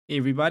Hey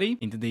everybody,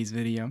 in today's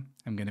video,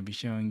 I'm gonna be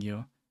showing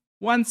you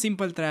one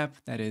simple trap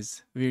that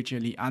is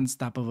virtually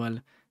unstoppable,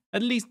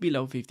 at least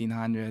below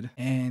 1500.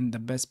 And the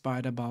best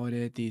part about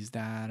it is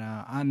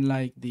that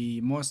unlike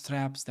the most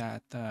traps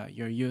that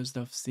you're used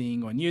of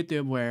seeing on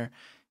YouTube, where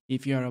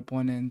if your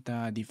opponent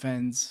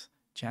defends,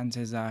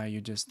 chances are you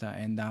just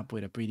end up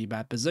with a pretty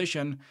bad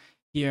position.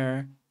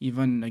 Here,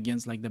 even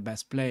against like the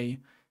best play,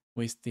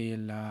 we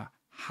still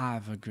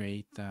have a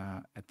great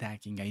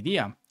attacking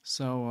idea.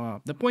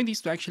 So the point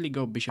is to actually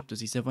go bishop to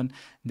c7.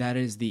 That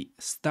is the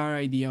star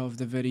idea of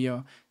the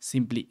video.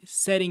 Simply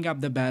setting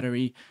up the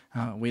battery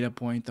with a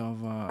point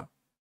of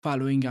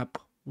following up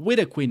with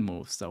a queen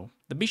move. So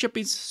the bishop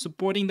is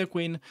supporting the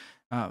queen,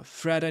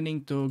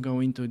 threatening to go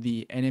into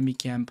the enemy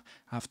camp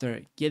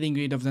after getting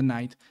rid of the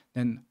knight,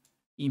 then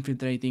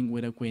infiltrating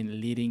with a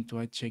queen, leading to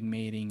a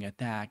checkmating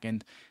attack.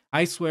 And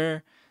I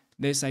swear,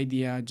 this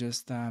idea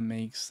just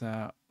makes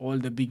all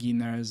the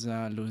beginners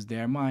lose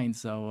their mind.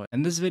 So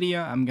in this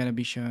video, I'm gonna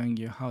be showing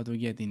you how to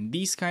get in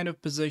these kind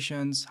of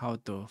positions, how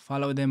to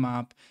follow them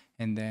up,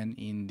 and then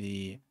in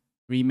the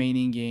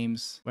remaining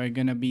games, we're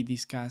gonna be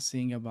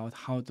discussing about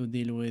how to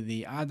deal with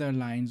the other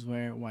lines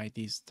where white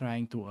is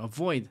trying to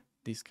avoid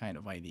these kind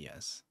of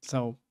ideas.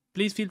 So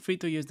please feel free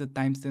to use the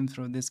timestamp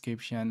through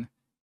description,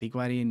 pick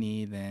what you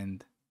need,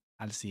 and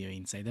I'll see you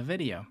inside the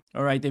video.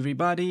 Alright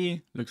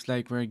everybody, looks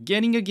like we're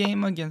getting a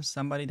game against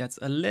somebody that's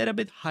a little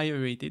bit higher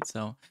rated,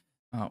 so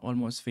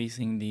almost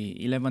facing the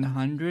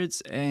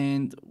 1100s,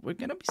 and we're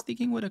gonna be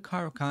sticking with a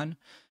Caro-Kann.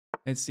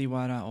 Let's see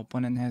what our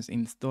opponent has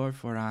in store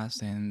for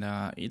us, and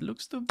it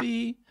looks to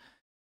be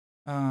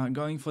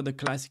going for the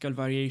classical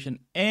variation,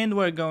 and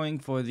we're going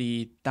for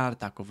the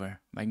Tartakower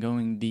by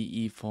going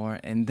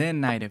DE4 and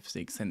then Knight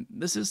F6. And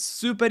this is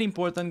super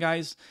important,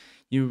 guys.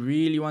 You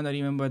really want to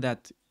remember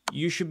that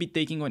you should be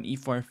taking on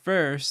E4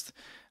 first,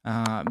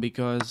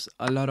 because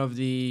a lot of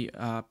the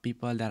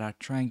people that are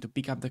trying to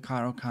pick up the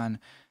Caro-Kann,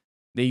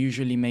 they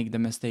usually make the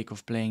mistake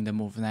of playing the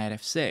move Knight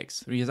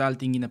F6,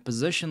 resulting in a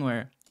position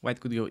where white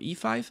could go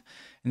E5,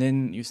 and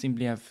then you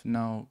simply have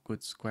no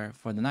good square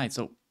for the knight.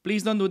 So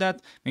please don't do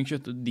that. Make sure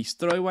to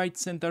destroy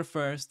white's center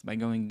first by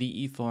going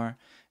DE4,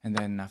 and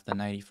then after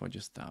Knight E4,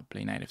 just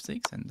play Knight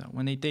F6. And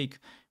when they take,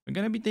 we're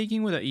going to be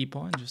taking with the E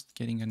pawn, just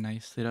getting a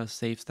nice little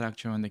safe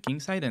structure on the king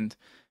side and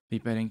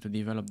preparing to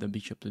develop the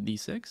bishop to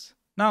D6.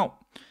 Now,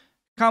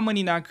 common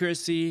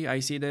inaccuracy, I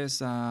see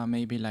this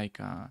maybe like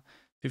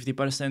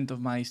 50%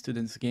 of my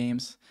students'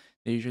 games.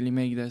 They usually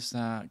make this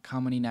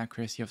common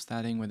inaccuracy of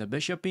starting with a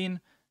bishop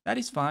in. That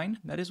is fine.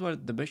 That is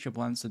what the bishop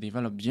wants to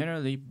develop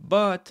generally,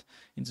 but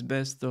it's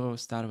best to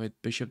start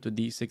with bishop to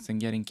d6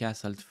 and getting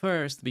castled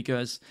first,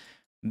 because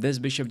this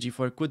bishop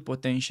g4 could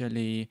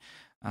potentially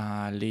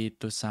lead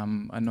to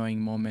some annoying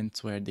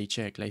moments where they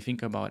check. Like,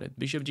 think about it.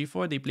 Bishop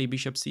g4, they play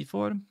bishop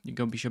c4, you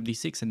go bishop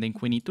d6, and then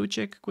queen e2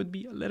 check could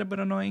be a little bit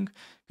annoying,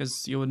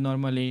 because you would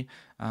normally,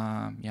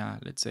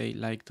 let's say,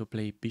 like to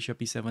play bishop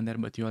e7 there,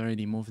 but you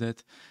already moved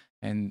it.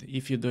 And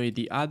if you do it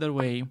the other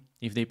way,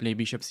 if they play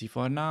bishop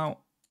c4 now,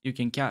 you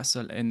can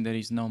castle and there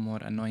is no more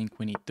annoying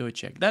queen e2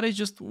 check. That is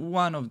just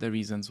one of the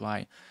reasons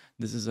why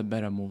this is a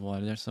better move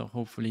order. So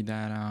hopefully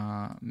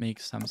that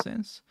makes some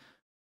sense.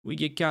 We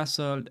get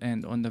castled,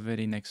 and on the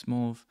very next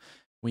move,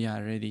 we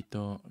are ready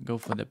to go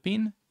for the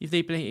pin. If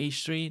they play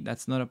h3,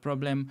 that's not a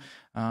problem.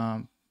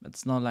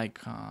 It's not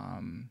like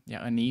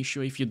an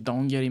issue if you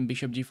don't get in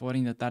bishop g4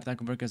 in the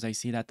Tartakower, because I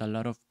see that a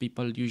lot of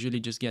people usually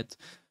just get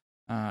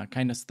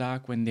kind of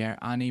stuck when they are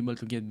unable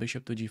to get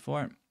bishop to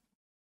g4.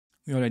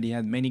 We already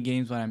had many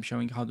games where I'm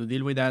showing how to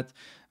deal with that.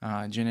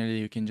 Generally,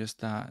 you can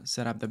just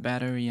set up the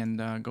battery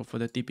and go for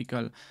the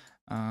typical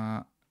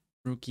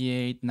rook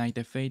e8, knight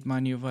f8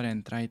 maneuver,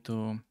 and try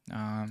to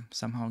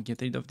somehow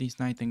get rid of this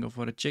knight and go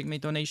for a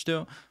checkmate on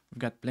h2. We've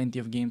got plenty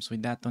of games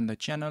with that on the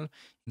channel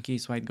in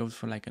case white goes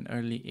for like an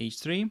early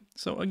h3.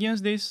 So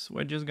against this,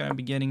 we're just gonna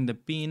be getting the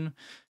pin,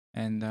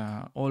 and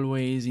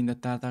always in the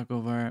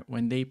Tartakower,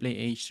 when they play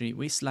h3,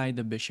 we slide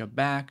the bishop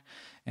back,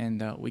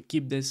 and we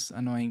keep this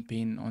annoying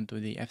pin onto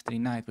the f3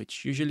 knight,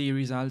 which usually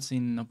results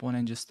in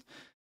opponent just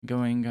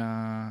going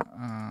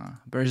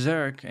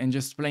berserk and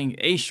just playing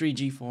h3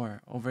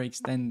 g4,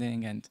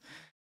 overextending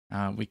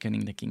and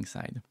weakening the king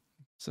side.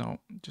 So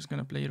just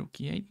gonna play rook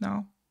e8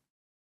 now,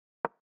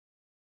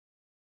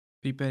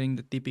 preparing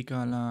the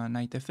typical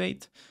knight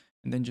f8,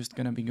 and then just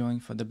gonna be going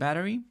for the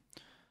battery.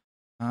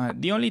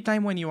 The only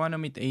time when you want to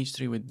meet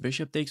h3 with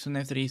bishop takes on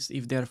f3 is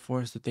if they're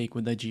forced to take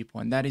with the g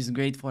pawn. That is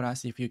great for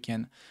us if you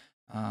can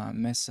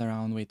mess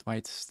around with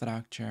white's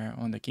structure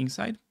on the king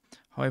side.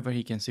 However,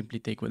 he can simply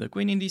take with the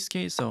queen in this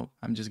case, so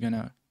I'm just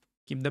gonna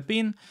keep the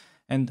pin,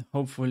 and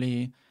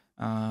hopefully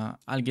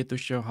I'll get to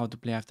show how to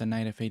play after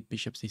knight f8,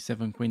 bishop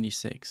c7, queen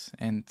d6.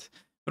 And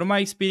from my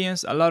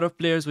experience, a lot of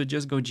players would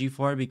just go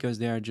g4 because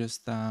they are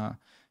just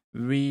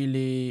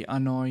really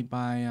annoyed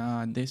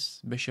by this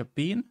bishop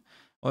pin.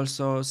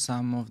 Also,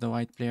 some of the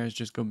white players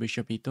just go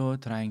bishop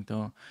e2, trying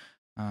to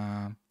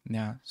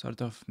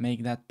sort of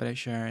make that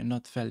pressure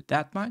not felt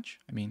that much.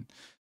 I mean,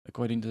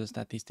 according to the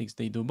statistics,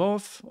 they do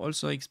both.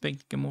 Also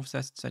expect moves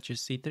such as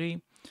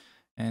c3.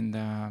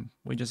 And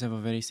we just have a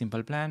very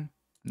simple plan.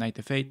 Knight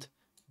f8,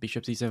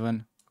 bishop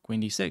c7,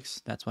 queen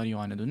d6. That's what you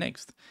want to do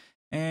next.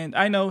 And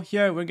I know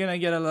here we're gonna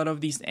get a lot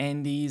of these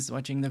Andes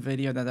watching the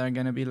video that are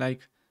gonna be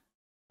like,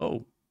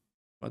 oh,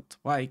 but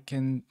why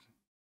can't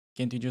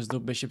you just do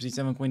bishop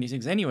c7, queen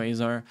d6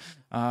 anyways? Or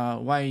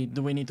why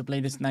do we need to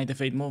play this knight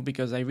f8 move?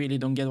 Because I really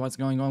don't get what's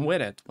going on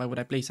with it. Why would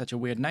I play such a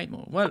weird knight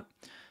move? Well,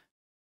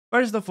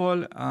 first of all,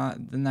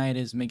 the knight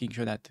is making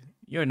sure that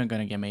you're not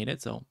gonna get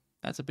mated, so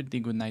that's a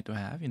pretty good knight to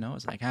have. You know,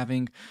 it's like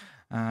having,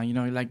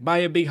 like buy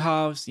a big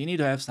house. You need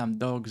to have some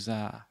dogs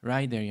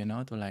right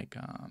there, to like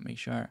make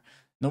sure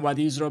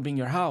nobody is robbing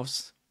your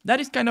house. That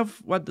is kind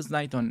of what this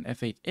knight on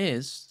f8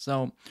 is.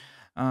 So,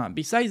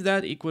 besides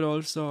that, it could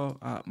also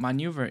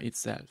maneuver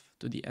itself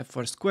to the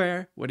f4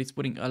 square, where it's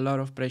putting a lot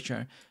of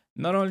pressure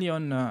not only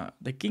on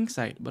the king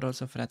side but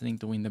also threatening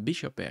to win the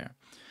bishop pair.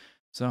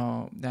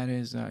 So that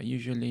is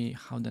usually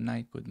how the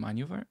knight could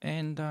maneuver.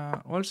 And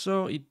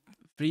also it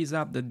frees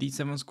up the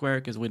d7 square,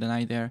 because with the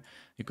knight there,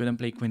 you couldn't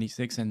play queen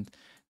d6, and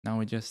now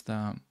we just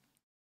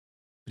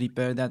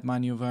prepare that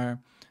maneuver.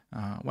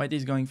 White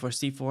is going for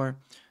c4.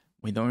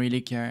 We don't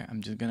really care.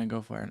 I'm just gonna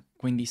go for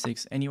queen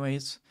d6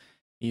 anyways.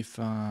 If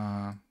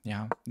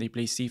yeah, they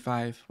play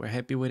c5, we're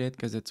happy with it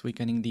because it's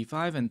weakening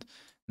d5, and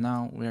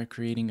now we're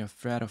creating a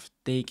threat of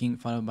taking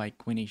followed by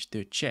queen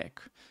h2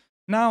 check.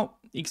 Now,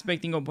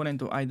 expecting opponent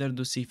to either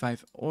do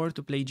c5 or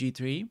to play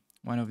g3.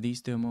 One of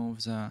these two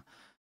moves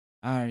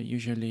are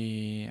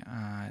usually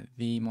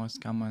the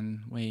most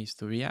common ways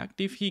to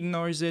react. If he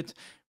ignores it,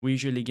 we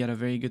usually get a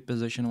very good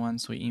position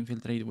once we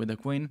infiltrate with the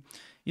queen.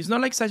 It's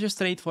not like such a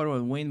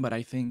straightforward win, but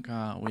I think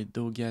we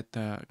do get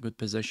a good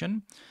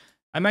position.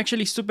 I'm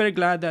actually super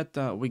glad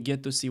that we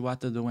get to see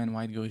what to do when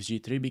white goes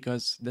g3,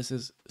 because this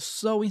is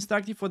so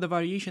instructive for the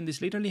variation.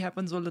 This literally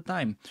happens all the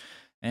time.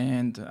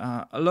 And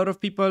a lot of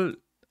people,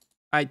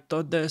 I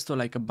taught this to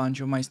like a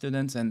bunch of my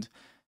students, and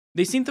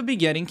they seem to be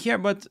getting here,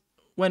 but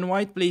when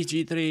white plays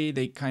g3,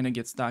 they kind of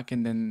get stuck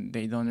and then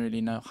they don't really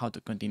know how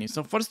to continue.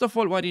 So first of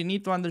all, what you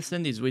need to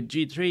understand is with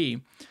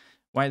g3,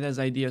 white has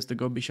ideas to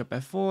go bishop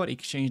f4,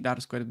 exchange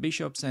dark squared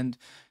bishops, and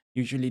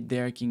usually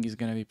their king is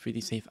going to be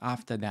pretty safe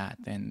after that.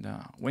 And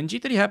when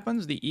g3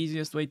 happens, the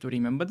easiest way to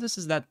remember this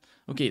is that,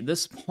 okay,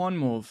 this pawn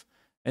move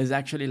is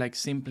actually like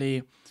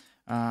simply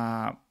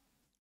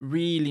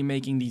really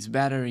making this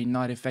battery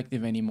not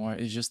effective anymore.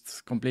 It's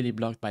just completely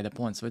blocked by the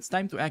pawn. So it's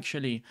time to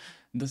actually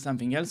do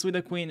something else with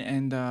the queen.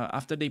 And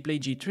after they play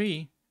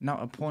g3, now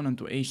a pawn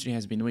onto h3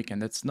 has been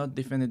weakened. That's not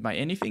defended by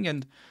anything,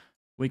 and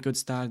we could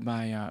start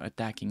by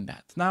attacking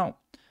that. Now,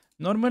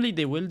 normally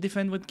they will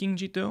defend with king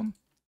g2.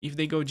 If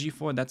they go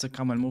g4, that's a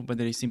common move, but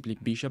there is simply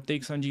bishop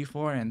takes on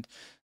g4, and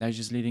that's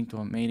just leading to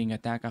a mating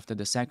attack after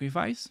the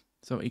sacrifice.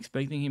 So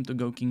expecting him to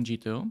go king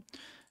g2.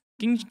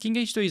 King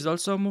h2 is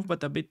also a move,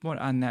 but a bit more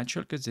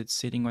unnatural because it's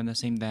sitting on the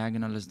same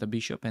diagonal as the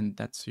bishop, and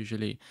that's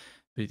usually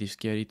pretty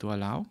scary to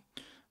allow.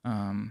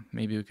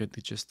 Maybe we could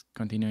just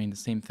continue in the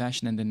same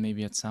fashion, and then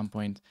maybe at some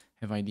point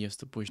have ideas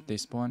to push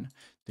this pawn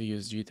to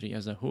use g3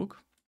 as a hook.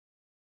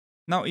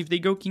 Now, if they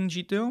go king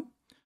g2,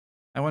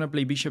 I want to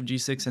play bishop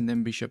g6 and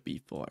then bishop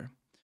e4.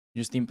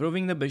 Just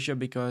improving the bishop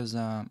because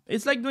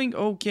it's like doing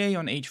okay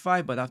on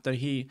h5, but after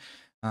he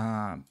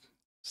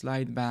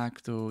slide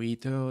back to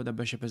e2, the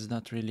bishop is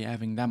not really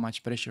having that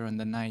much pressure on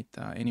the knight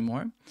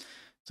anymore.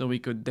 So we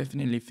could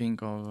definitely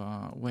think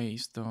of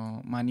ways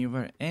to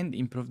maneuver and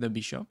improve the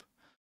bishop.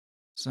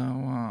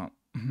 So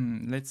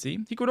let's see.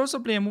 He could also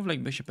play a move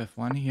like bishop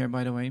f1 here,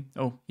 by the way.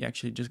 Oh, he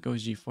actually just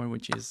goes g4,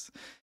 which is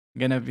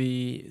gonna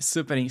be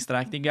super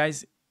instructive,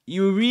 guys.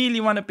 You really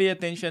want to pay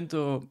attention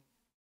to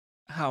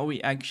how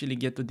we actually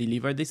get to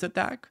deliver this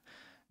attack,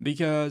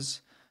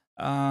 because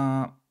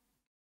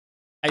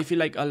I feel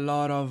like a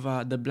lot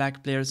of the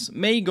black players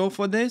may go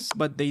for this,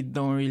 but they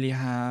don't really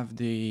have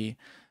the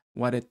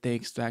what it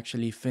takes to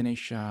actually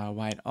finish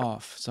white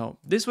off. So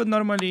this would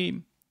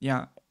normally,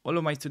 yeah, all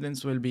of my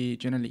students will be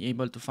generally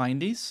able to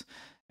find this.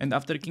 And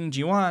after king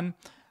g1,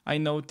 I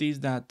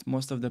noticed that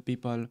most of the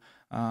people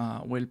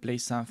will play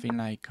something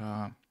like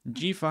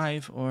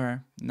g5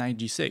 or knight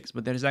g6.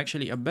 But there's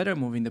actually a better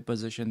move in the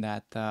position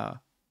that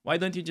why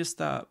don't you just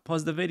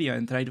pause the video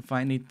and try to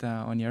find it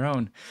on your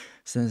own,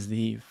 since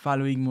the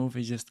following move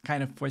is just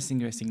kind of forcing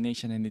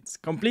resignation and it's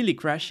completely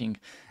crashing,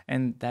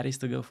 and that is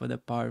to go for the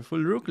powerful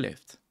rook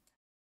lift.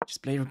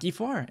 Just play rook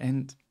e4,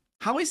 and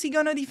how is he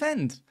gonna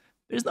defend?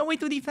 There's no way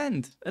to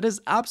defend. It is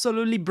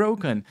absolutely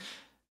broken.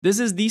 This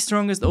is the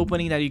strongest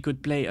opening that you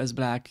could play as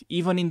black,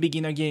 even in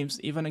beginner games,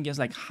 even against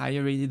like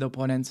higher rated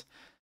opponents.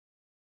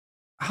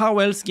 How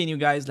else can you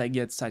guys like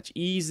get such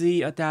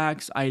easy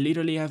attacks? I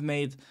literally have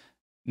made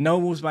no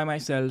moves by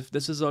myself.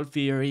 This is all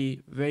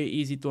theory, very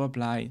easy to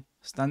apply.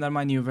 Standard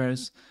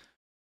maneuvers.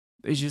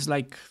 It's just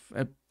like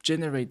a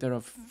generator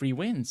of free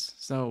wins.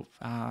 So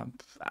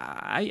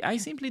I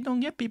simply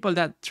don't get people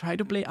that try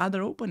to play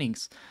other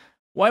openings.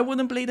 Why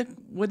wouldn't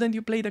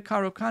you play the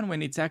Caro-Kann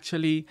when it's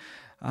actually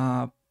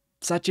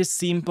such a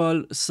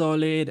simple,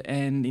 solid,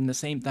 and in the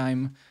same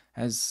time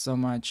has so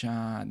much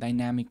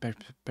dynamic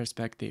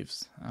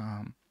perspectives?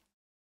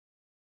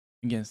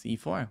 against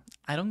e4.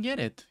 I don't get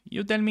it.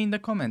 You tell me in the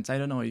comments. I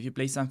don't know if you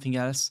play something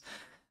else.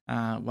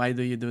 Why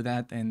do you do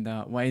that? And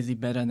why is he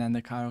better than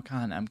the Karo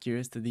Khan? I'm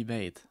curious to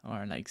debate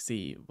or like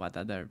see what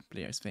other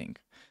players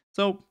think.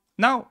 So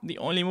now the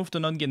only move to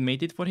not get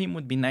mated for him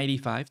would be knight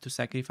e5 to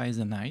sacrifice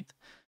the knight.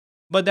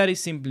 But that is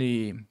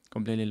simply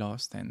completely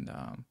lost. And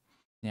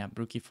yeah,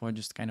 rook e4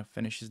 just kind of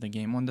finishes the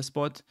game on the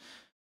spot.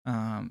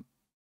 Um,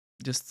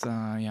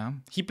 yeah,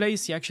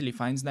 he actually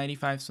finds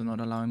 95, so not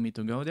allowing me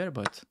to go there,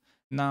 but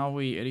now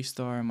we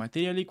restore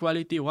material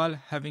equality while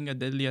having a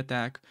deadly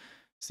attack.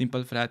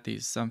 Simple flat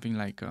is something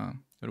like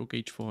rook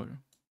h4,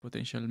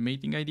 potential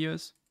mating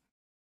ideas.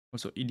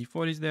 Also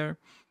ed4 is there,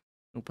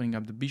 opening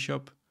up the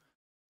bishop.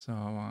 So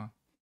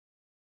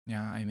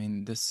yeah, I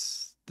mean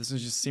this is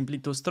just simply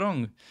too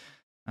strong.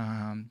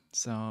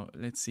 So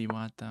let's see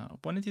what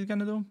opponent is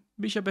gonna do.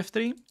 Bishop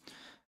f3,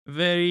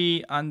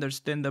 very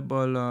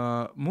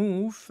understandable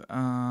move.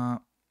 I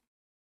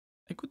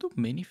could do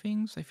many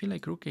things. I feel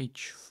like rook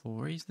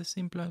h4 is the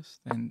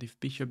simplest. And if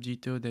bishop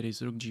g2, there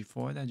is rook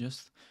g4 that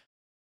just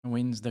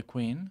wins the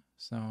queen.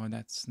 So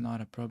that's not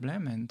a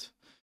problem. And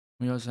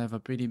we also have a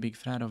pretty big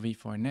threat of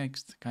e4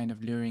 next, kind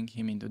of luring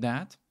him into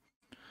that.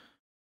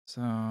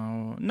 So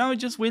now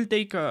just will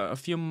take a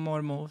few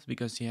more moves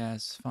because he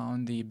has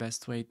found the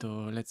best way to,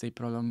 let's say,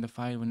 prolong the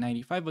fight with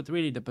 95. But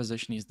really the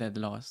position is dead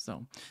lost.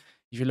 So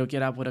if you look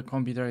it up with a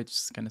computer,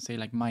 it's going to say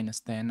like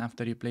 -10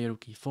 after you play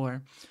rook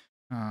e4.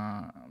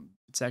 Uh,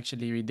 it's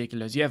actually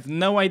ridiculous. You have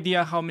no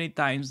idea how many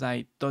times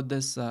I taught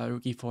this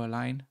rook e4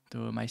 line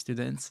to my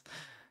students.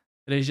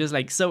 It's just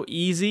like so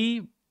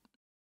easy.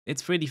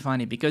 It's pretty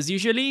funny because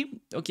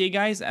usually, okay,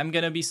 guys, I'm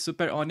gonna be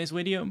super honest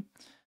with you.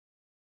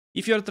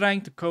 If you're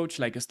trying to coach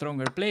like a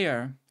stronger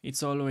player,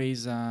 it's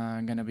always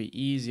gonna be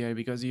easier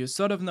because you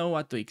sort of know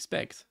what to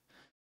expect.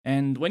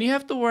 And when you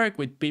have to work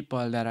with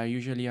people that are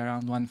usually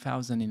around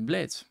 1000 in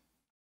Blitz,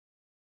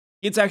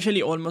 it's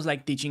actually almost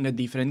like teaching a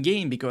different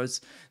game because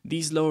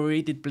these low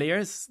rated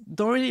players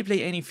don't really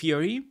play any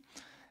Fury.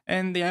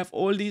 And they have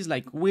all these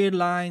like weird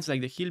lines, like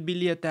the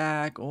hillbilly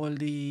attack, all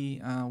the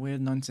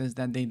weird nonsense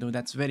that they do.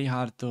 That's very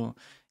hard to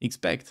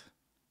expect.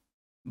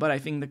 But I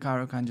think the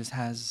Karokan just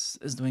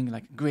is doing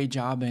like a great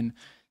job in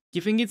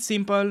keeping it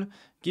simple,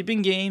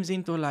 keeping games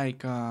into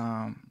like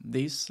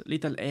this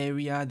little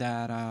area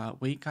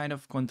that we kind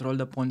of control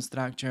the pawn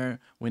structure.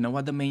 We know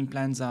what the main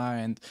plans are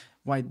and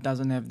white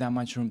doesn't have that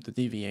much room to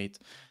deviate.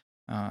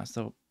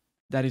 So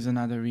that is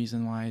another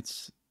reason why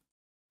it's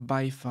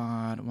by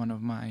far one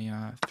of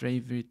my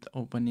favorite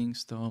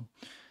openings to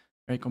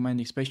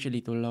recommend,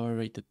 especially to lower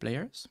rated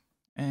players.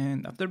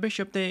 And after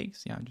bishop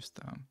takes, yeah, just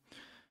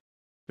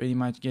pretty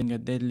much getting a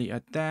deadly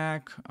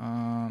attack.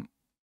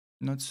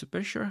 Not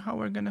super sure how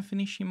we're gonna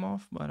finish him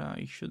off, but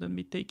it shouldn't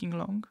be taking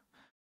long.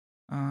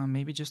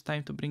 Maybe just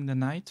time to bring the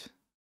knight.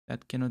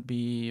 That cannot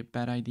be a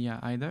bad idea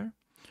either.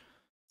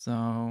 So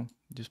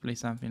just play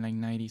something like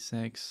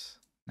 96,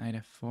 knight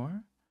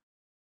f4.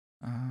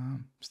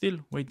 Still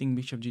waiting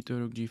bishop g2,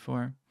 rook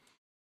g4.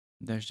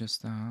 There's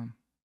just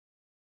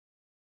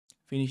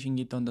finishing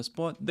it on the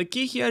spot. The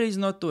key here is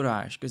not to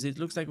rush because it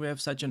looks like we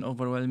have such an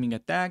overwhelming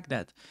attack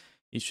that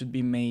it should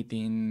be made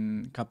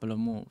in a couple of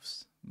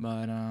moves.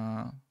 But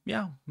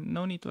yeah,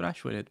 no need to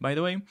rush with it. By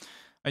the way,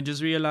 I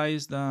just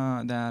realized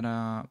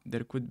that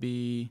there could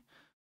be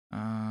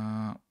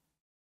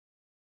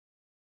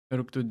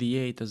rook to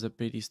d8 as a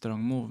pretty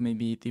strong move.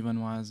 Maybe it even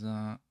was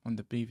on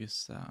the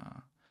previous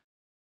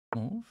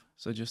move.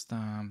 So just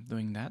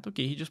doing that.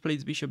 Okay, he just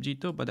plays bishop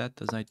g2, but that,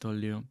 as I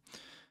told you,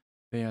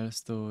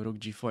 fails to rook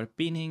g4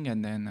 pinning,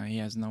 and then he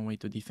has no way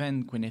to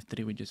defend. Queen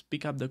f3, we just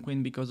pick up the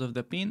queen because of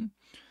the pin.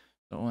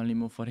 The only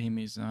move for him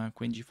is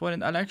queen g4,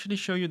 and I'll actually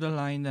show you the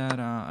line that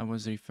I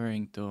was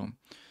referring to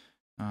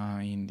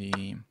in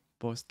the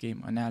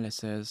post-game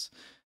analysis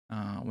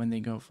when they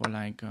go for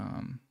like,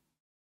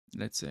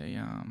 let's say,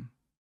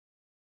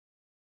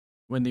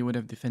 when they would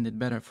have defended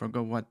better.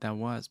 Forgot what that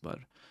was, but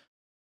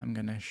I'm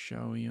gonna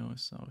show you.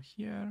 So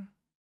here,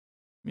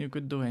 you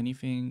could do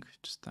anything,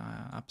 just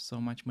up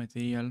so much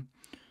material.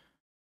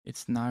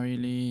 It's not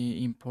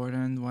really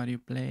important what you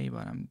play,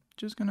 but I'm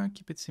just gonna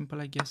keep it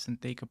simple, I guess,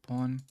 and take a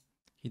pawn,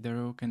 hit the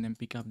rook, and then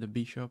pick up the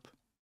bishop.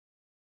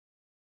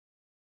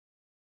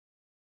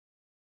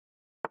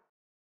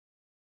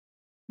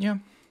 Yeah,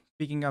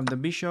 picking up the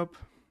bishop,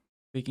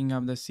 picking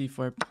up the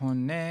c4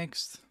 pawn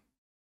next.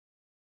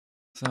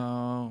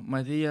 So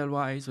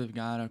material-wise, we've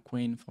got a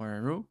queen for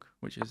a rook,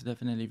 which is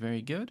definitely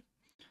very good.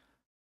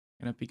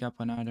 Gonna pick up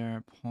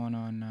another pawn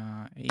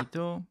on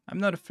a2. I'm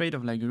not afraid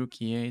of like rook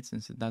e8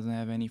 since it doesn't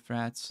have any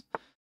threats.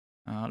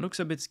 Looks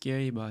a bit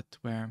scary, but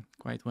we're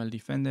quite well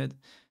defended.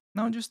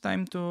 Now just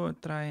time to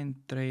try and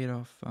trade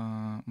off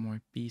more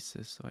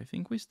pieces. So I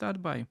think we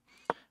start by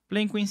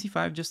playing queen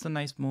c5, just a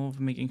nice move,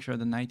 making sure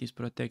the knight is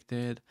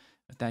protected,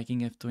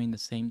 attacking f2 in the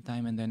same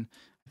time, and then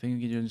I think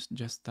we can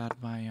just start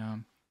by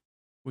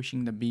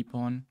pushing the b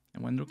pawn.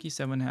 And when rook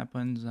e7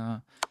 happens,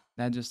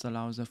 that just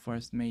allows the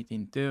first mate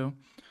in 2.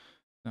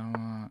 So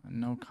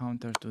no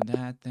counter to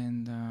that.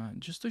 And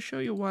just to show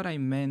you what I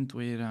meant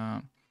with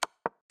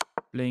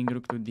playing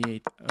rook to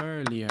d8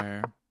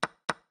 earlier.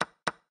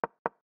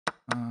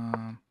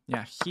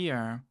 Yeah,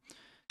 here,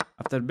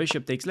 after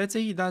bishop takes, let's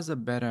say he does a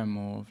better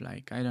move,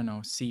 like, I don't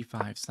know,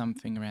 c5,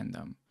 something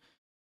random.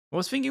 I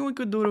was thinking we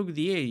could do rook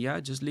d8, yeah,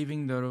 just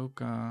leaving the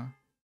rook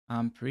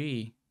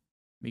free.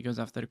 Because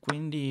after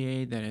queen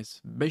d8, there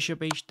is bishop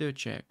h2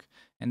 check,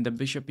 and the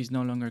bishop is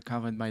no longer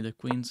covered by the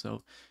queen,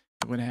 so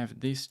we're gonna have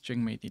this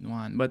checkmate in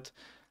one. But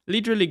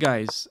literally,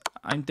 guys,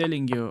 I'm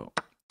telling you,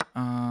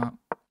 yeah,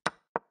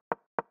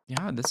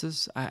 this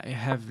is, I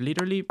have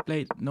literally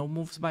played no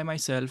moves by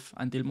myself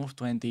until move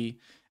 20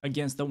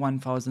 against the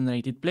 1000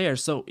 rated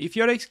players. So if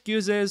your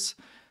excuse is,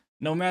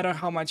 no matter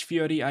how much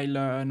theory I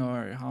learn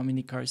or how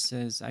many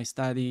courses I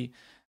study,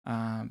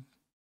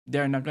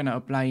 they're not gonna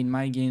apply in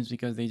my games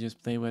because they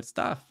just play with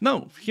stuff.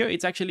 No, here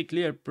it's actually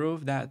clear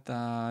proof that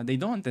they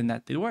don't and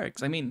that it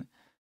works. I mean,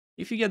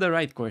 if you get the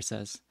right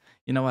courses,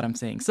 you know what I'm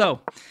saying. So,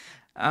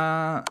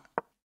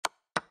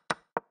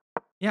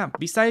 yeah,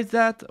 besides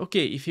that,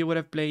 okay, if you would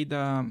have played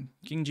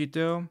King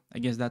G2, I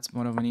guess that's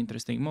more of an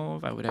interesting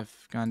move. I would have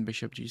gone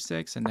Bishop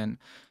G6 and then,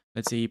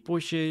 let's say he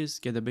pushes,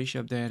 get the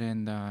bishop there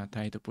and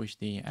try to push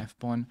the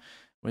F-pawn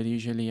with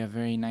usually a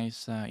very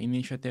nice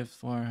initiative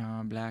for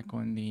black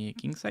on the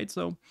king side.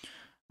 So,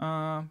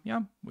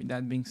 yeah, with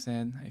that being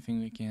said, I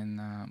think we can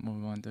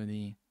move on to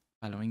the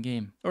following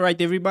game. All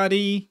right,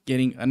 everybody,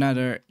 getting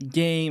another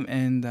game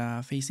and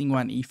facing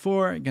one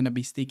e4. Gonna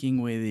be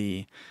sticking with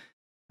the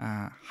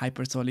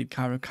hyper solid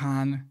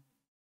Khan,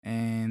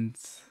 and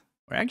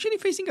we're actually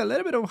facing a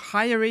little bit of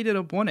higher rated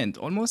opponent,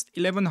 almost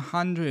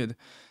 1100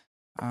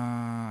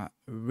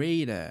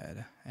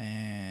 rated.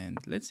 And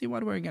let's see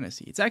what we're gonna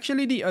see. It's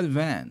actually the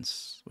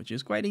advance, which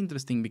is quite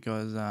interesting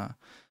because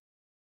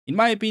in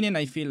my opinion,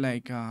 I feel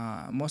like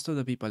most of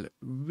the people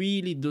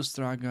really do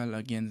struggle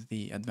against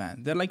the advance.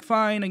 They're like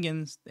fine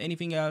against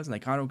anything else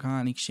like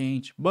Khan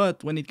exchange,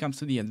 but when it comes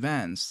to the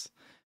advance,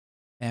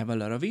 they have a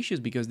lot of issues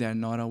because they're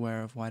not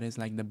aware of what is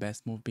like the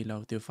best move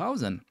below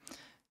 2000,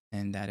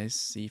 and that is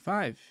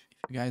c5. If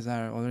you guys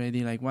are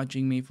already like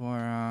watching me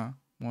for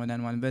more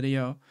than one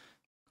video,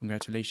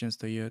 congratulations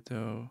to you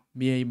to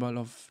be able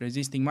of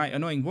resisting my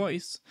annoying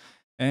voice.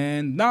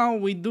 And now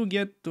we do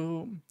get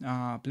to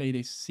play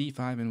this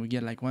c5, and we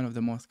get like one of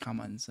the most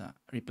common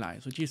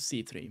replies, which is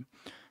c3.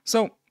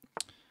 So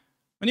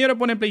when your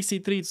opponent plays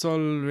c3, it's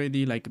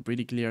already like a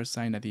pretty clear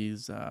sign that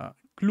he's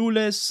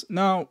clueless.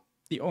 Now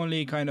the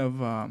only kind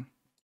of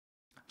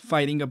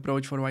fighting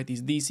approach for white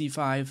is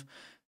dc5.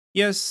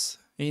 Yes,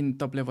 in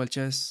top level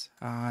chess,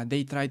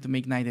 they try to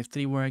make knight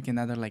f3 work and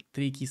other like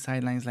tricky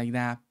sidelines like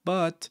that,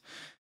 but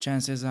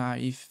chances are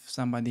if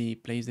somebody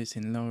plays this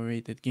in lower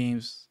rated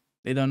games,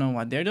 they don't know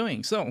what they're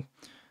doing. So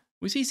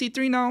we see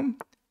c3 now.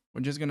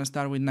 We're just gonna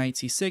start with knight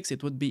c6.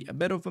 It would be a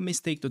bit of a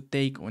mistake to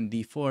take on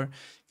d4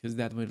 because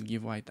that will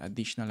give white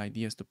additional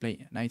ideas to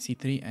play knight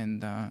c3,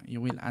 and you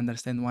will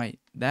understand why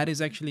that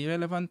is actually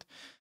relevant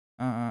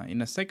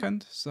in a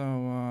second. So,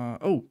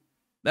 oh,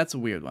 that's a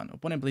weird one.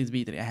 Opponent plays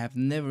b3. I have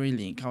never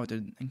really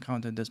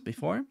encountered this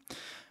before.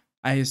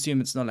 I assume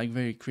it's not like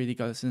very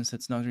critical since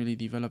it's not really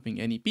developing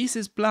any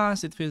pieces.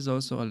 Plus, it feels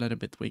also a little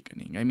bit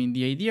weakening. I mean,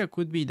 the idea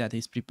could be that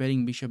he's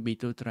preparing bishop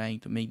b2, trying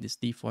to make this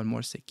d4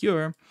 more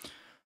secure.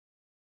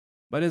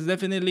 But it's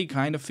definitely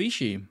kind of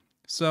fishy.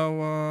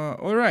 So,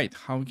 all right,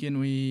 how can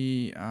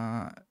we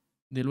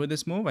deal with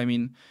this move? I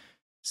mean,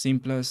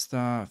 simplest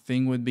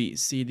thing would be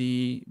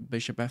cd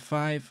bishop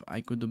f5. I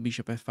could do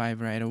bishop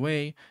f5 right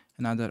away.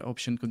 Another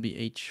option could be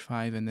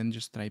h5 and then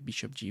just try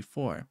bishop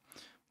g4,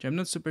 which I'm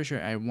not super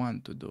sure I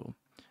want to do.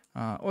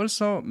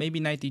 Also, maybe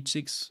knight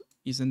h6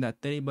 isn't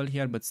that terrible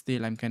here, but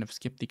still I'm kind of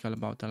skeptical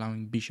about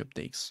allowing bishop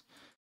takes.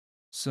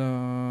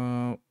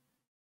 So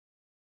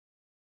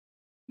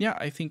yeah,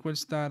 I think we'll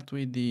start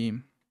with the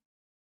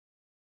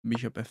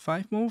bishop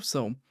f5 move.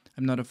 So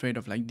I'm not afraid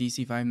of like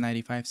dc5,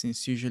 knight e5,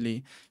 since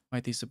usually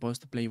white is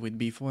supposed to play with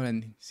b4,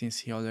 and since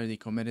he already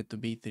committed to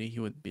b3, he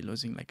would be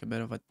losing like a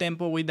bit of a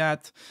tempo with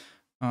that.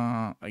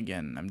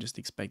 Again, I'm just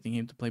expecting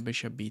him to play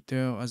bishop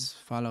b2 as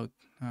follow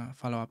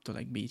up to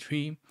like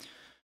b3.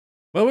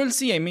 But we'll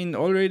see. I mean,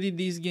 already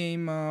this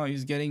game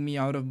is getting me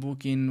out of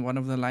book in one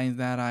of the lines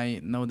that I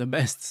know the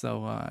best.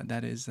 So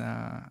that is,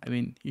 I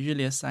mean,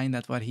 usually a sign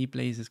that what he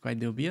plays is quite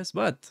dubious,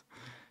 but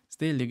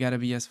still, you gotta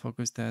be as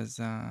focused as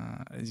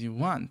you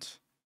want,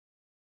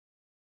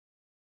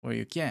 or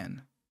you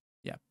can.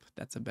 Yep,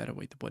 that's a better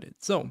way to put it.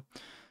 So,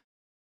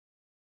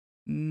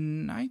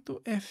 knight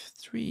to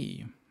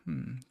f3.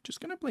 Just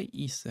gonna play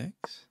e6,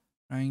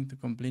 trying to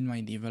complete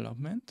my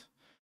development.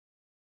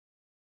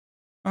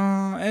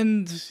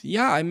 And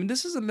yeah, I mean,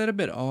 this is a little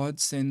bit odd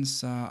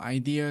since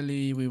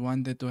ideally we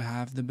wanted to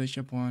have the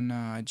bishop on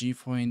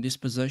g4 in this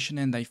position,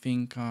 and I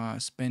think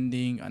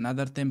spending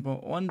another tempo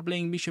on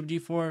playing bishop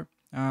g4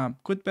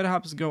 could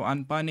perhaps go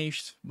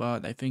unpunished,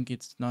 but I think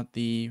it's not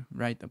the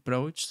right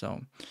approach.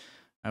 So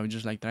I would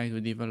just like try to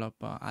develop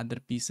other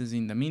pieces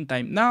in the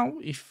meantime. Now,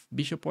 if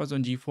bishop was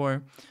on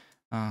g4,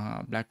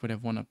 black would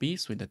have won a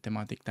piece with the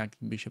thematic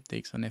tactic bishop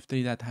takes on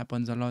f3. That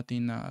happens a lot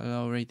in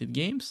low rated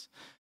games.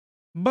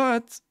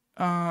 But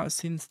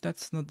since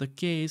that's not the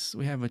case,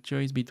 we have a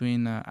choice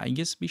between, I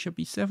guess, bishop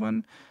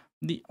e7.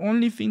 The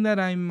only thing that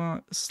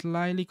I'm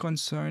slightly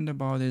concerned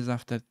about is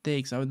after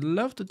takes. I would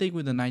love to take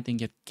with the knight and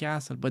get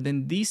castle, but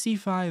then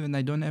dc5, and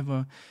I don't have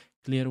a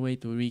clear way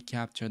to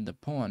recapture the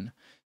pawn.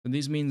 So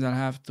this means I'll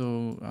have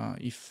to,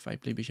 if I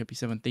play bishop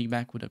e7, take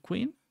back with a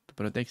queen to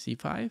protect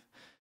c5.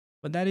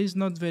 But that is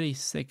not very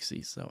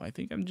sexy, so I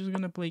think I'm just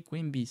gonna play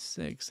queen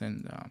b6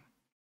 and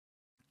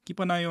keep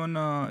an eye on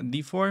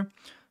d4,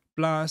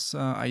 plus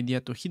idea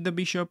to hit the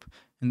bishop,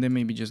 and then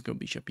maybe just go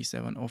bishop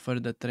e7, offer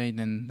the trade,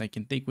 and I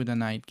can take with a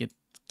knight, get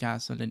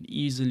castle, and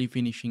easily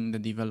finishing the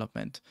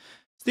development.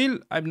 Still,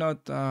 I'm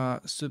not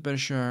super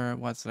sure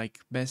what's like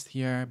best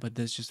here, but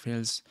this just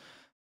feels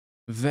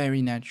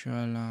very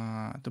natural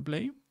to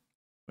play.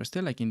 We're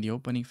still like in the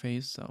opening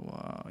phase,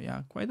 so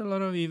yeah, quite a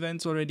lot of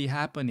events already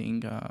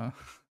happening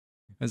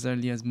as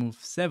early as move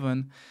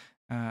 7.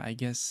 I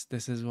guess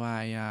this is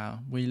why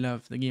we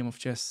love the game of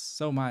chess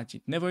so much.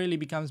 It never really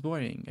becomes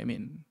boring. I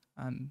mean,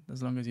 and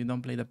as long as you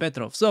don't play the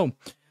Petrov. So,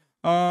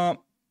 uh,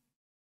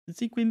 let's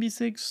see queen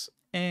b6,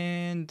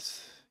 and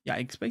yeah,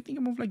 expecting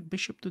a move like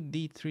bishop to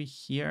d3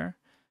 here.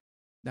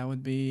 That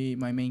would be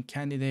my main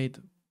candidate.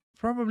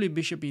 Probably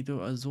bishop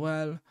e2 as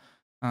well.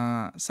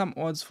 Some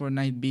odds for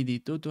knight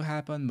bd2 to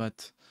happen,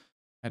 but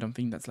I don't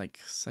think that's like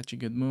such a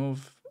good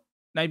move.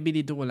 Knight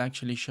bd2 will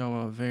actually show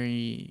a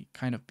very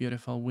kind of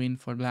beautiful win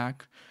for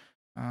black.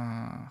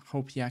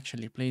 Hope he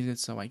actually plays it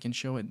so I can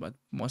show it, but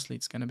mostly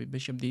it's gonna be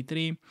bishop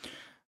d3.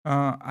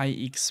 I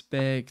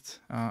expect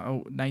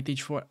oh, knight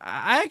h4.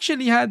 I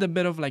actually had a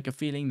bit of like a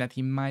feeling that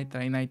he might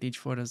try knight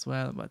h4 as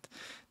well, but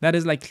that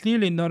is like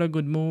clearly not a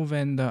good move,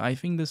 and I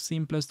think the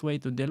simplest way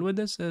to deal with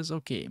this is,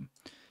 okay,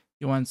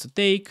 he wants to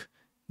take,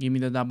 give me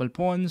the double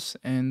pawns,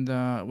 and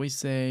we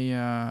say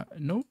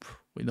nope,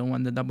 we don't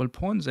want the double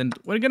pawns, and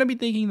we're gonna be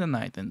taking the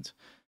knight. And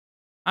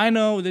I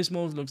know this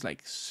move looks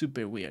like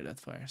super weird at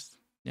first,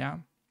 yeah,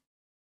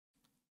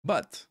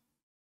 but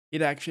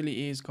it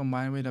actually is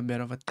combined with a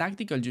bit of a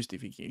tactical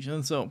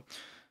justification. So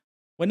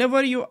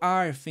whenever you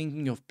are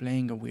thinking of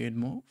playing a weird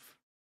move,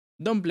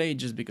 don't play it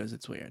just because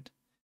it's weird.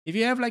 If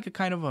you have like a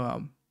kind of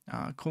a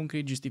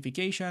concrete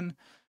justification,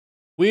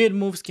 weird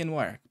moves can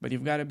work, but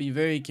you've got to be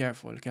very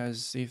careful,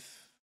 because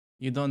if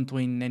you don't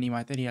win any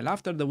material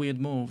after the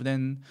weird move,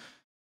 then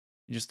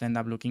you just end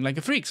up looking like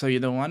a freak. So you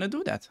don't want to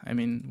do that. I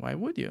mean, why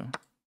would you?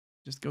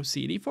 Just go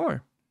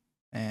cd4.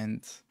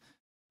 And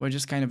we're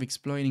just kind of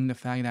exploiting the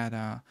fact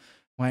that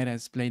white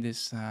has played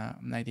this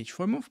knight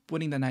h4 move,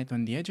 putting the knight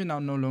on the edge and now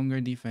no longer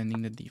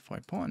defending the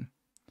d4 pawn.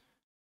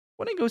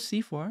 When I go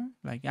c4,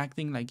 like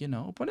acting like, you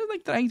know, opponent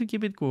like trying to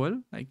keep it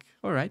cool. Like,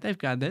 all right, I've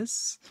got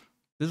this.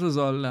 This was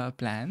all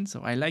planned,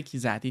 so I like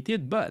his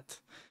attitude,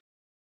 but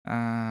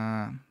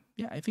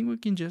yeah, I think we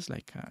can just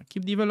like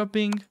keep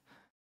developing.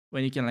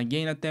 When you can like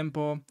gain a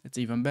tempo, it's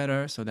even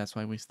better. So that's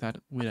why we start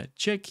with a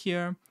check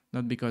here.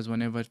 Not because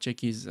whenever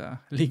check is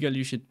legal,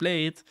 you should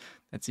play it.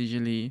 That's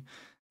usually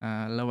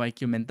low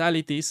IQ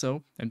mentality.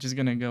 So I'm just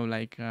gonna go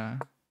like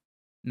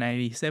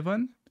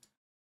 97.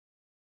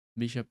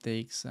 Bishop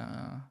takes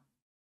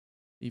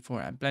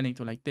d4. I'm planning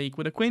to like take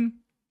with a queen.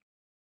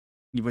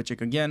 Give a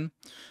check again.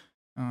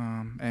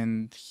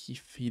 And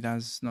if he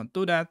does not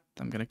do that,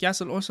 I'm gonna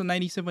castle. Also,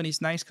 97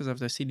 is nice because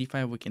after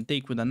cd5 we can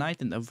take with a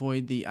knight and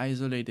avoid the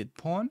isolated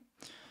pawn.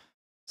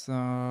 So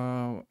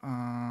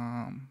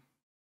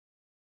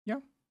yeah,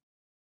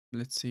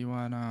 let's see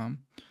what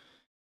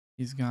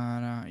he's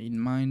got in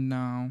mind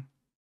now.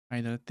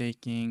 Either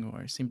taking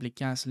or simply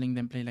castling,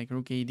 then play like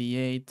rook a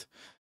d8.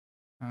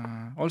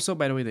 Also,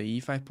 by the way, the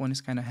e5 pawn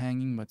is kind of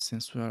hanging, but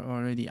since we're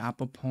already up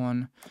a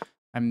pawn,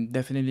 I'm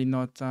definitely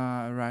not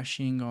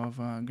rushing of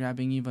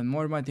grabbing even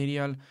more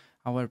material.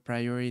 Our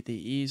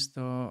priority is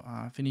to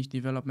finish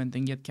development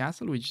and get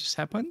castle, which just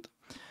happened.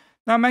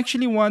 Now I'm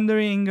actually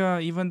wondering,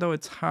 even though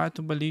it's hard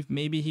to believe,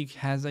 maybe he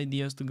has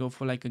ideas to go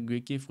for like a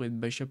Greek if with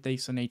bishop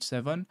takes on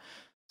h7.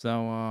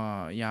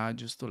 So yeah,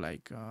 just to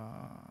like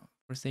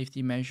for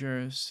safety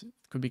measures,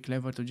 it could be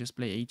clever to just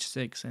play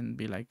h6 and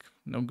be like,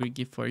 no Greek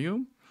gift for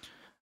you.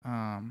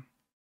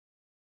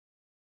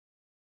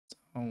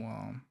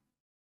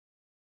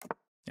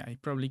 Yeah, he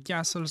probably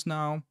castles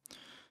now.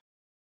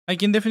 I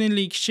can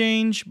definitely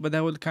exchange, but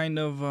that would kind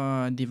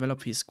of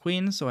develop his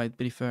queen, so I'd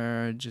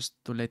prefer just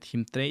to let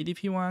him trade if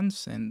he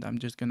wants, and I'm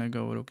just gonna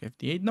go rook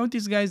f8.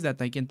 Notice, guys,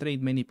 that I can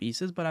trade many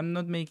pieces, but I'm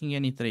not making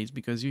any trades,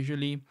 because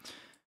usually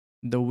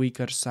the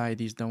weaker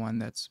side is the one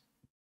that's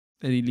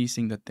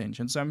releasing the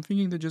tension. So I'm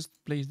thinking to just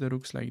place the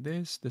rooks like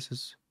this. This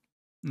is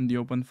in the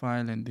open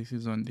file, and this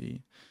is on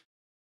the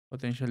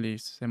potentially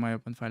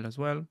semi-open file as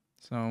well.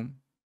 So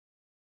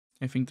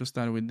I think to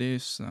start with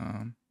this,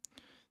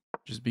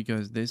 just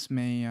because this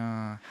may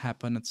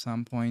happen at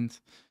some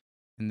point,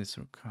 and this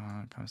rook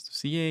comes to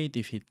c8.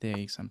 If he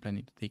takes, I'm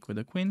planning to take with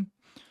the queen.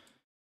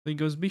 So he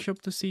goes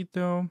bishop to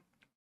c2.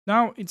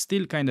 Now it's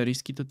still kind of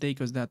risky to take,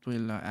 because that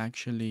will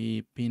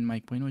actually pin my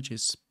queen, which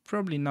is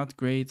probably not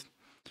great.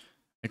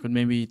 I could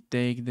maybe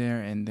take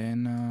there and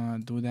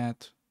then do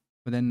that,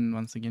 but then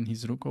once again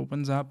his rook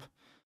opens up.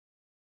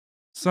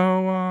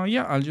 So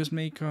yeah, I'll just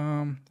make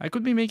I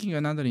could be making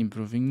another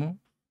improving move,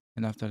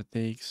 and after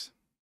takes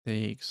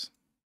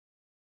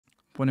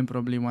opponent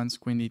probably wants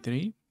queen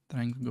d3,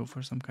 trying to go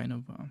for some kind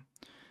of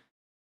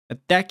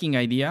attacking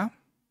idea.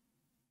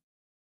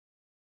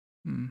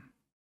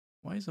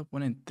 Why is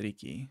opponent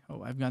tricky?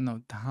 Oh, I've got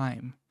no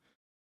time,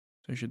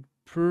 so I should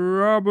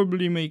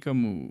probably make a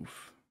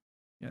move.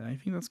 Yeah, I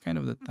think that's kind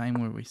of the time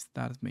where we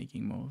start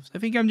making moves. I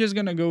think I'm just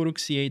gonna go rook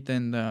c8,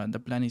 and the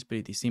plan is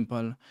pretty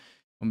simple.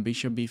 On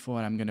bishop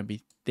b4, I'm gonna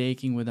be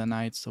taking with a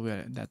knight, so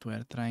we're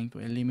trying to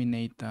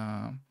eliminate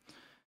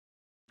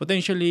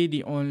potentially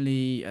the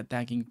only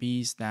attacking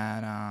piece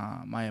that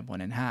my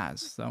opponent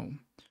has. So,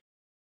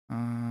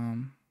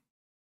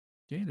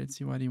 okay, let's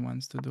see what he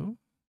wants to do.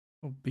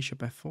 Oh, bishop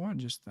f4,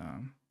 just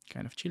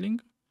kind of chilling.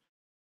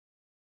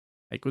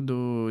 I could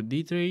do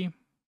d3.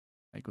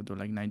 I could do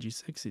like knight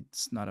g6.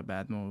 It's not a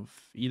bad move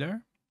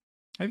either.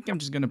 I think I'm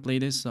just gonna play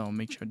this, so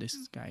make sure this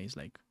guy is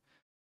like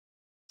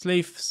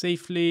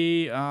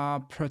safely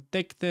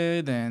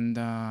protected, and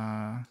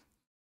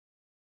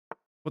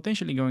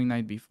potentially going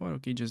knight b4.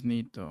 Okay, just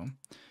need to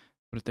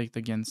protect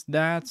against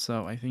that.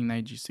 So I think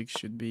knight g6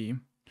 should be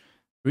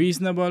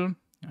reasonable.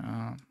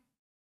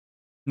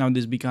 Now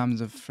this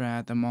becomes a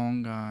threat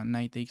among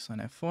knight takes on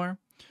f4.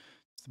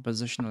 It's the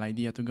positional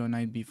idea to go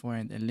knight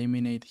b4 and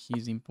eliminate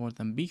his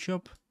important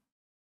bishop.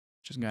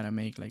 Just gotta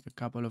make like a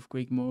couple of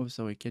quick moves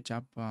so we catch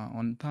up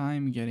on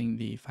time, getting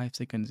the 5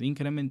 seconds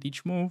increment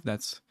each move.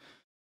 That's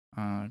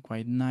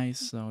quite nice.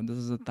 So this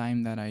is the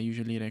time that I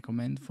usually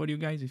recommend for you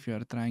guys if you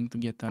are trying to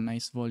get a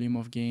nice volume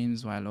of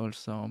games while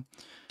also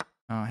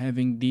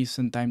having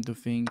decent time to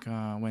think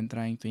when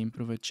trying to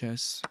improve a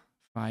chess.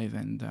 5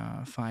 and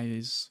 5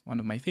 is one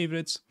of my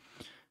favorites.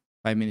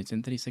 5 minutes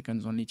and 3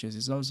 seconds on chess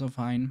is also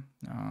fine.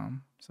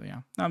 So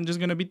yeah, I'm just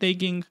gonna be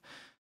taking.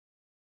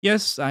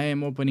 Yes, I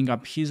am opening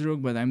up his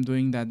rook, but I'm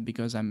doing that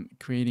because I'm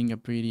creating a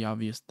pretty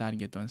obvious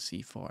target on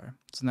c4.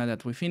 So now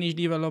that we finished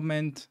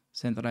development,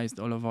 centralized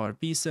all of our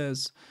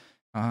pieces,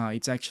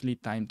 it's actually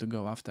time to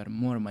go after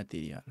more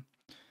material.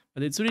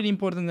 But it's really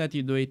important that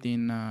you do it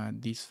in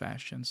this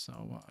fashion,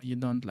 so you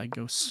don't like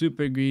go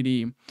super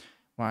greedy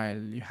while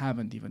you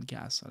haven't even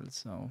castled.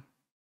 So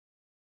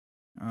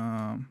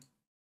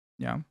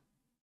yeah,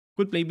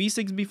 could play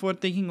b6 before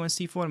taking on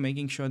c4,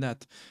 making sure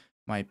that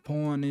my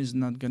pawn is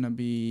not gonna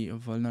be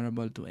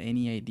vulnerable to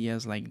any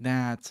ideas like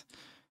that.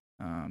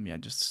 Yeah,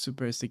 just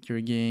super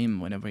secure game.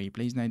 Whenever he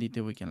plays knight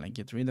d2, we can like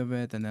get rid of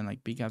it and then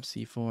like pick up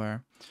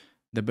c4.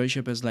 The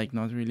bishop is like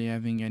not really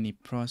having any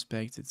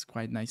prospects. It's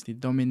quite nicely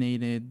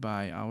dominated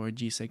by our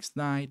g6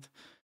 knight.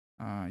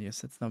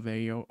 Yes, it's not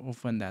very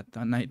often that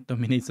a knight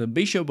dominates a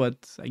bishop,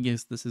 but I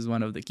guess this is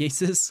one of the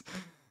cases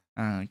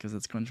because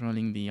it's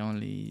controlling the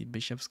only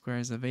bishop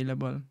squares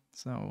available.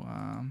 So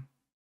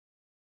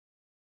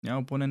yeah,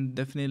 opponent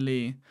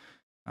definitely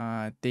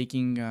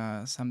taking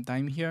some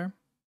time here.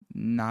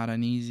 Not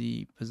an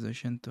easy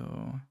position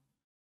to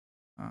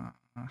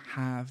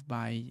have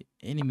by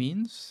any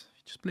means.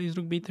 Just plays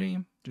rook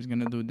b3. Just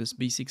gonna do this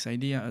b6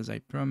 idea as I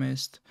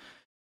promised.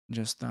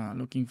 Just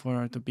looking for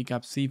her to pick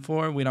up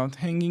c4 without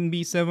hanging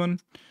b7.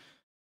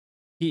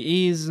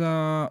 He is,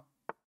 yeah,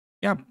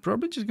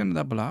 probably just gonna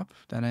double up.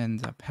 That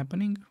ends up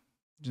happening.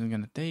 Just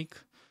gonna take.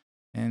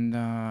 And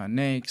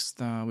next,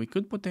 we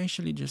could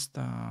potentially just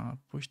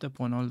push the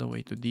pawn all the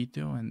way to d2,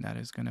 and that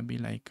is gonna be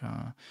like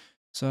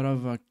sort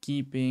of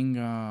keeping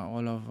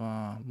all of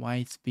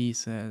white's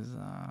pieces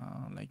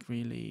like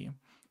really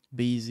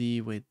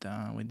busy with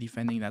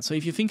defending that. So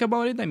if you think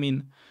about it, I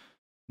mean,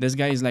 this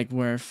guy is like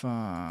worth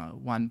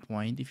 1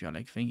 point if you're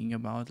like thinking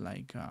about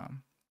like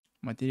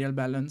material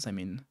balance. I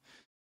mean,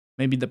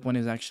 maybe the pawn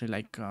is actually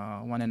like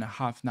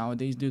 1.5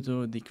 nowadays due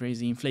to the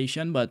crazy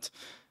inflation, but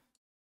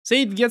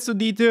say it gets to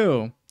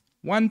d2,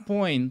 1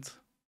 point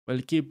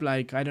will keep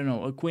like, I don't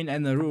know, a queen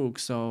and a rook,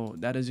 so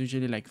that is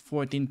usually like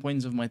 14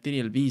 points of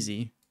material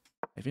busy.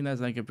 I think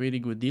that's like a pretty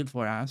good deal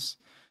for us.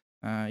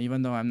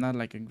 Even though I'm not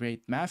like a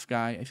great math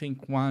guy, I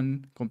think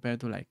 1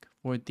 compared to like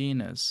 14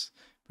 is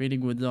pretty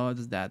good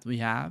odds that we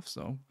have.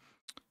 So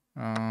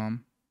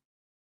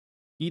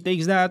he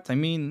takes that. I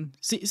mean,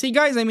 see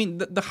guys, I mean,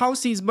 the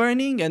house is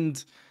burning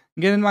and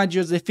Grandma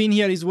Josephine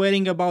here is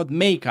worrying about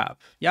makeup.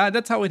 Yeah,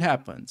 that's how it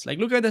happens. Like,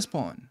 look at this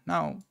pawn.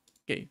 Now,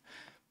 okay,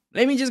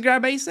 let me just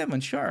grab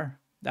a7. Sure,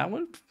 that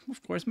will,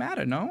 of course,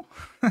 matter, no?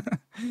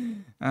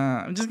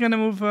 I'm just gonna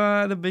move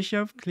the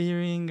bishop,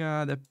 clearing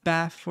the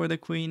path for the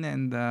queen,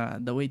 and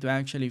the way to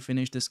actually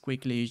finish this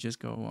quickly is just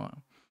go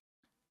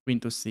queen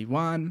to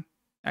c1.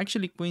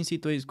 Actually, queen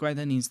c2 is quite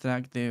an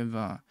instructive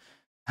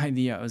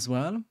idea as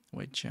well,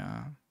 which,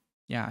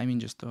 yeah, I mean,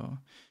 just to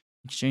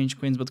exchange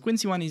queens. But queen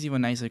c1 is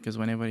even nicer because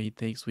whenever he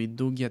takes, we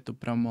do get to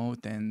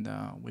promote, and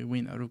we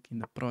win a rook in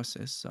the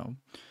process. So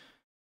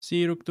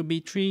c rook to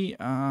b3.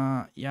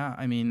 Yeah,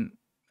 I mean,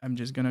 I'm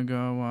just gonna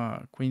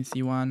go queen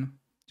c1.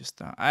 Just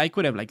I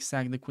could have like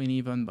sacked the queen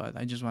even, but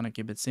I just want to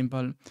keep it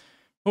simple.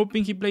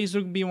 Hoping he plays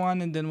rook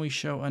b1, and then we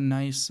show a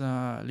nice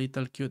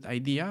little cute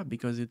idea,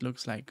 because it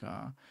looks like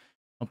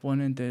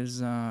opponent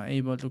is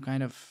able to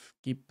kind of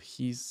keep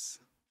his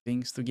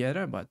things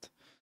together, but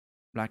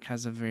black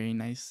has a very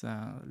nice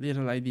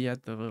little idea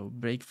to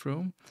break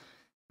through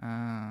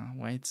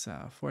white's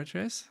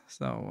fortress.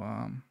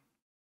 So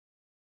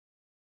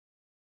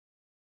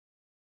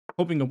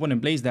hoping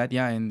opponent plays that,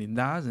 yeah, and it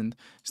does. And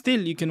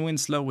still, you can win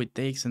slow with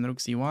takes and rook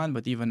c1,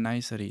 but even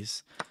nicer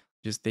is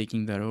just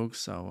taking the rook.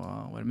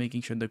 So we're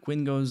making sure the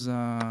queen goes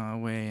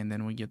away, and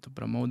then we get to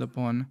promote the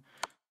pawn.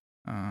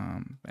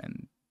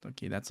 And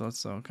okay, that's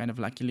also kind of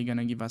luckily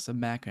gonna give us a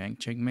back rank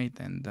checkmate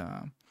and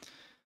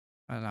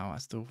allow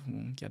us to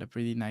get a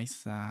pretty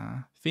nice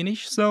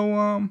finish.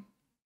 So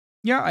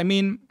yeah, I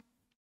mean,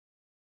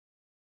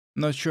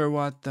 not sure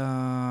what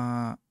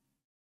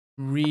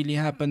really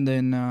happened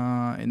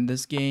in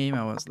this game.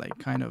 I was like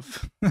kind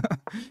of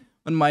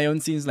on my own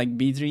since like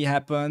b3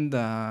 happened.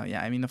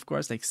 Yeah, I mean, of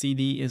course, like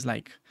cd is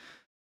like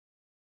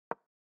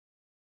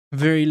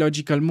very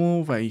logical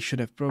move. I should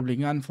have probably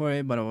gone for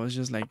it, but I was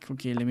just like,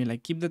 okay, let me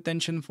like keep the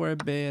tension for a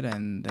bit,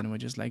 and then we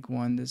just like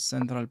won this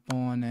central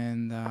pawn,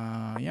 and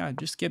yeah,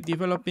 just kept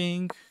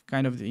developing.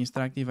 Kind of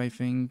instructive, I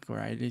think, or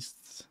at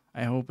least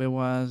I hope it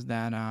was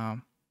that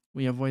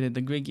we avoided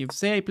the great gift.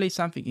 Say I play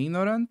something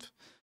ignorant,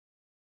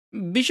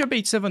 bishop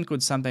h7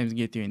 could sometimes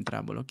get you in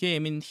trouble. Okay, I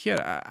mean here,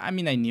 I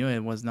mean I knew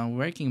it was not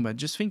working, but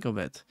just think of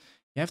it.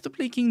 You have to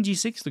play king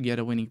g6 to get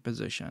a winning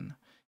position.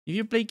 If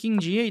you play king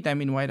g8, I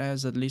mean white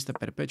has at least a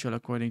perpetual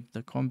according to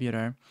the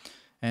computer,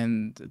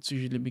 and it's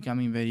usually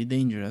becoming very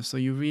dangerous. So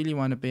you really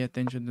want to pay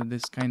attention to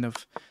this kind of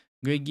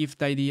great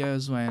gift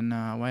ideas when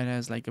white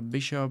has like a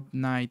bishop,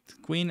 knight,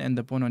 queen, and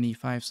the pawn on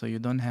e5, so you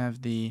don't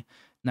have the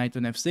knight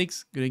on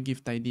f6. Great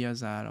gift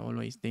ideas are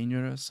always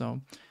dangerous.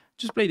 So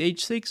just played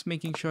h6,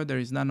 making sure there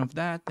is none of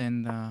that,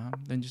 and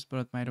then just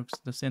brought my rooks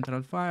to the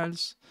central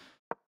files.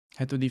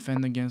 Had to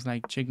defend against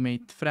like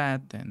checkmate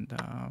frat, and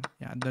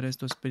yeah, the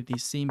rest was pretty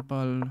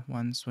simple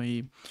once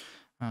we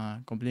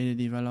completed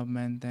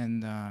development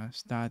and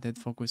started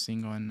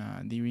focusing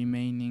on the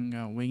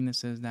remaining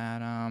weaknesses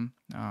that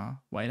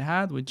white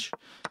had, which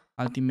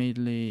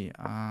ultimately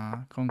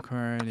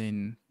conquered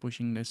in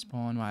pushing this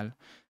pawn while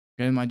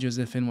Grandma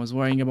Josephine was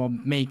worrying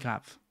about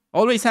makeup.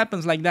 Always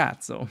happens like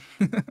that, so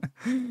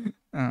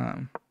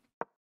um,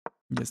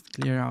 just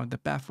clear out the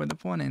path for the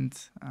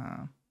opponent.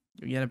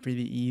 You get a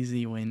pretty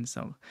easy win.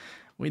 So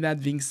with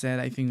that being said,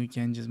 I think we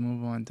can just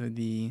move on to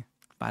the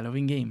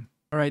following game.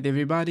 All right,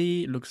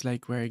 everybody, looks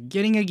like we're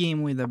getting a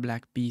game with the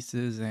black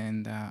pieces,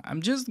 and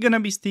I'm just gonna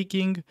be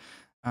sticking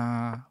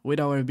with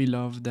our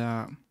beloved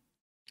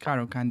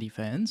Caro-Kann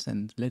defense,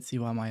 and let's see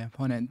what my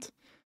opponent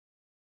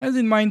has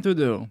in mind to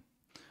do.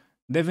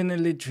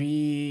 Definitely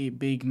three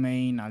big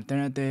main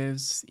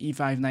alternatives: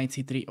 e5, knight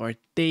c3, or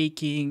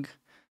taking.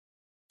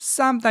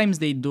 Sometimes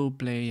they do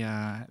play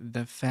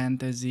the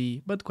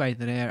fantasy, but quite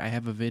rare. I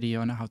have a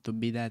video on how to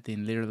beat that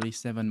in literally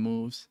 7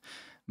 moves.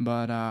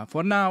 But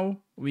for now,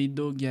 we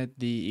do get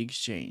the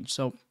exchange.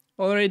 So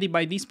already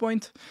by this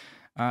point,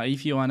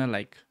 if you want to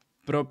like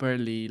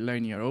properly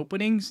learn your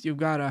openings, you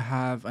gotta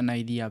have an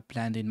idea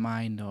planned in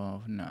mind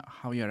of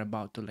how you're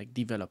about to like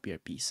develop your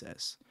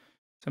pieces.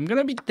 So I'm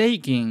gonna be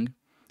taking,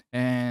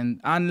 and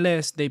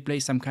unless they play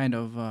some kind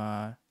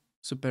of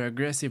super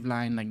aggressive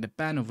line like the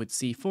Panov with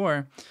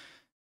c4,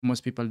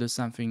 most people do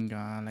something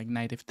like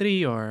knight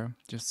f3, or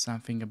just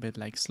something a bit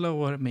like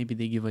slower. Maybe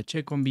they give a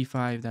check on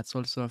b5. That's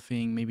also a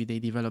thing. Maybe they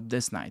develop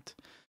this knight.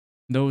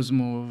 Those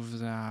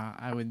moves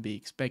I would be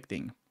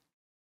expecting.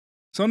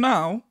 So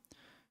now,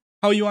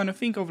 how you want to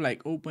think of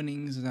like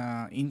openings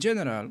in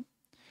general,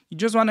 you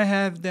just want to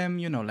have them,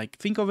 you know, like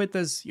think of it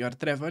as you're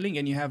traveling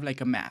and you have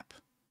like a map.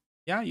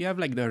 Yeah, you have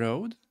like the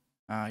road.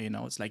 You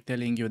know, it's like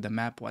telling you the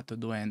map what to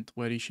do and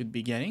where you should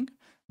be getting.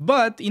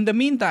 But in the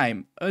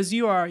meantime, as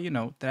you are, you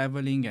know,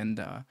 traveling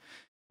and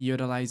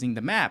utilizing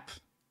the map,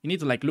 you need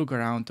to like look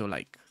around to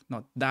like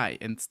not die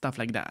and stuff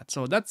like that.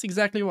 So that's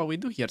exactly what we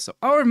do here. So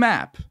our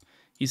map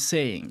is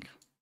saying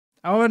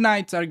our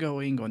knights are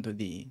going onto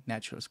the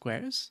natural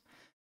squares.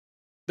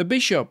 The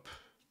bishop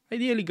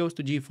ideally goes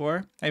to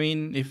g4. I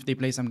mean, if they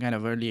play some kind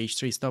of early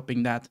h3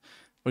 stopping that,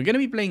 we're going to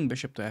be playing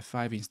bishop to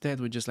f5 instead.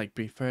 We just like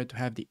prefer to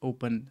have the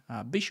open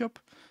bishop.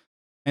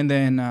 And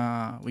then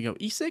we go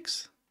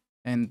e6.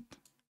 And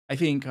I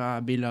think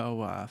below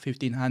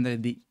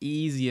 1500, the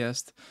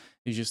easiest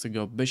is just to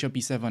go bishop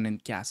e7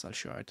 and castle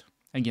short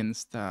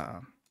against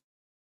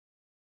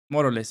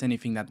more or less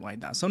anything that white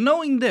does. So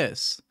knowing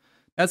this,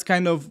 that's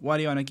kind of what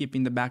you want to keep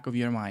in the back of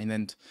your mind.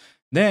 And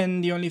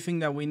then the only thing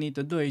that we need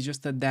to do is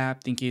just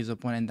adapt in case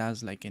opponent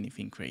does like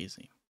anything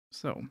crazy.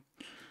 So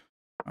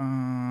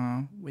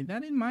with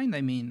that in mind,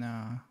 I mean,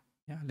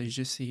 yeah, let's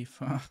just see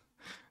if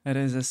it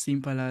is as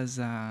simple as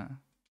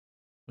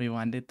we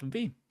want it to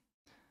be.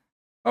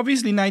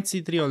 Obviously, knight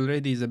c3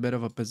 already is a bit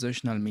of a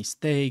positional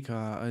mistake,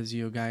 as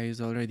you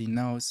guys already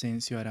know,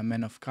 since you are a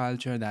man of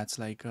culture. That's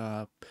like,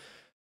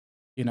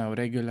 you know,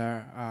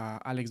 regular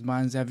Alex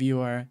Banza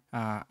viewer.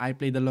 I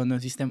play the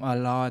London system a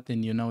lot,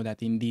 and you know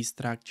that in this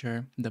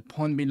structure, the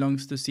pawn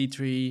belongs to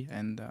c3,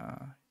 and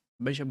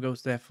bishop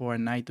goes to f4,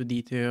 knight to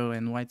d2,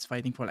 and white's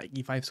fighting for like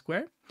e5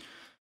 square.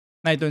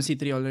 Knight on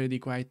c3 already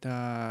quite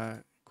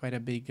quite a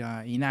big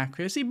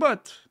inaccuracy,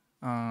 but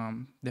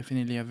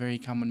definitely a very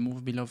common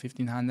move below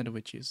 1500,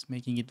 which is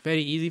making it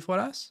very easy for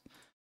us.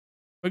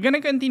 We're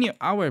gonna continue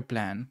our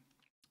plan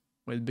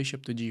with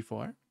bishop to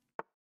g4.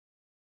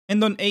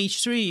 And on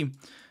h3,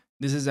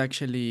 this is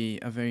actually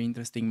a very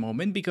interesting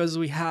moment because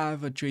we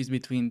have a choice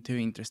between two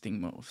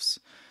interesting moves.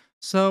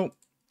 So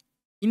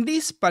in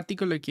this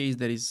particular case,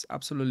 there is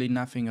absolutely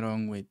nothing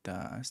wrong with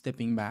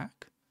stepping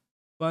back.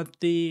 But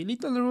the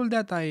little rule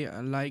that I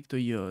like to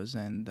use,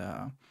 and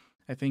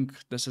I think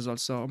this is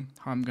also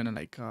how I'm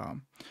gonna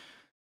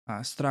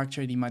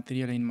structure the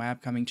material in my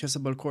upcoming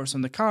chessable course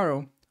on the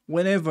Caro.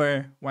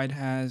 Whenever white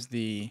has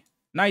the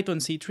knight on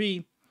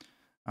c3,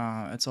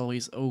 it's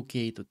always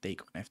okay to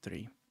take on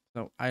f3.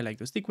 So I like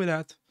to stick with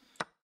that.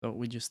 So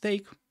we just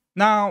take.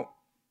 Now,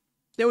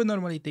 they would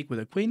normally take with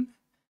a queen.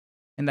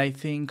 And I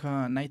think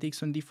knight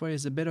takes on d4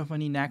 is a bit of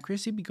an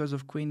inaccuracy because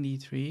of queen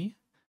d3,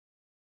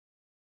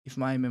 if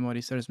my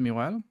memory serves me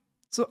well.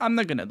 So I'm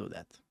not gonna do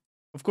that.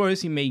 Of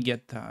course, you may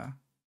get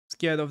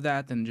scared of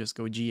that and just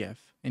go gf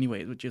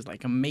anyway, which is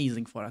like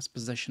amazing for us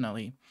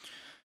positionally.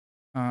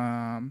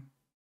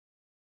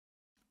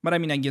 But I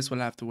mean, I guess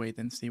we'll have to wait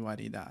and see what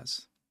he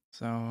does.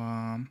 So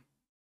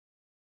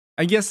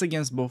I guess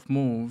against both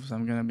moves,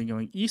 I'm gonna be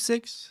going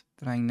e6,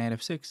 trying knight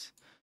f6,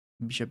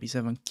 bishop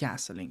e7,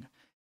 castling.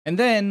 And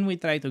then we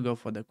try to go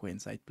for the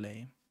queenside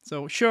play.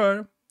 So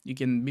sure, you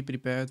can be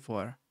prepared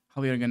for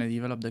how you're gonna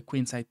develop the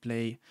queenside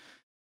play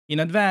in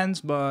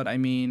advance, but I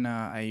mean,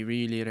 I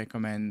really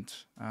recommend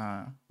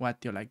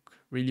what you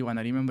really want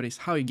to remember is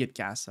how you get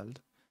castled.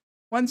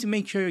 Once you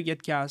make sure you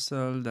get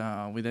castled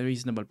with a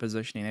reasonable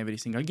position in every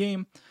single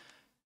game,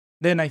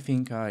 then I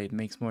think it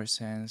makes more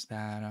sense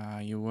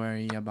that you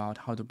worry about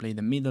how to play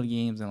the middle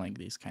games and like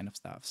this kind of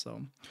stuff.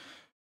 So,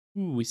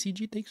 we see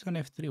g takes on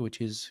f3,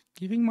 which is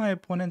giving my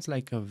opponents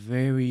like a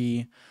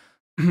very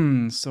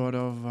sort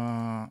of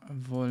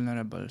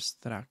vulnerable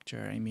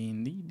structure. I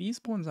mean, these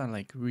pawns are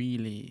like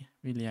really,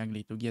 really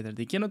ugly together.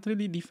 They cannot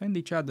really defend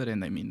each other,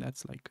 and I mean,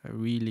 that's like a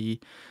really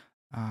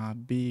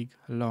big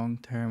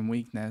long-term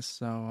weakness.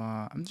 So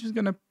I'm just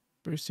gonna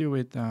pursue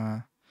with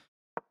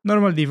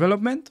normal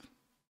development.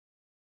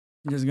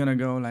 Just gonna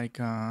go like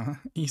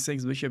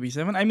e6, bishop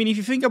e7. I mean, if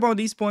you think about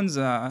these pawns,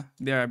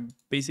 they are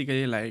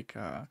basically like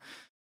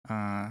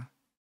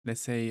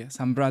let's say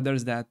some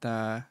brothers that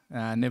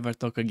never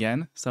talk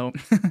again. So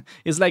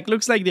it's like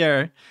looks like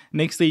they're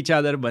next to each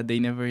other, but they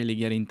never really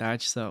get in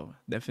touch. So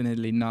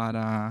definitely not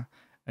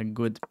a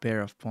good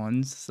pair of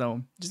pawns.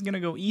 So just gonna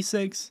go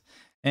e6,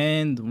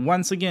 and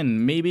once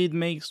again, maybe it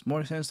makes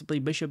more sense to play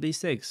bishop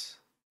d6,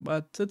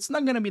 but it's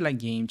not gonna be like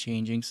game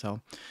changing.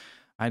 So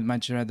I'd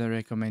much rather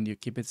recommend you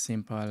keep it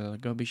simple.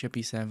 Go bishop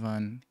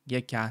e7,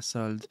 get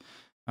castled.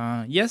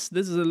 Yes,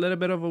 this is a little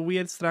bit of a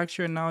weird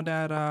structure now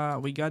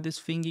that we got this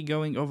thingy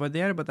going over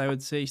there, but I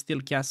would say still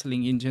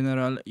castling in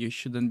general, you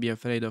shouldn't be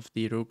afraid of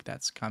the rook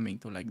that's coming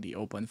to like the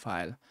open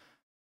file.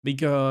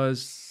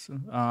 Because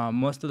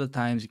most of the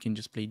times you can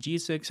just play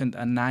g6 and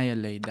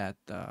annihilate that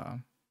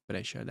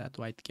pressure that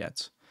white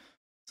gets.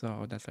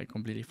 So that's like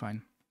completely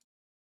fine.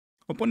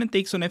 Opponent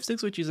takes on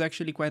f6, which is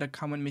actually quite a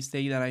common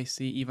mistake that I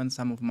see even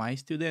some of my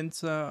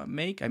students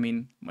make. I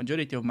mean,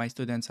 majority of my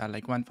students are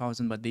like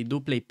 1000, but they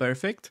do play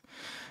perfect.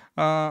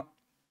 But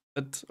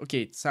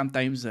okay,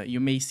 sometimes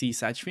you may see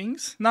such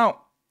things.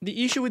 Now,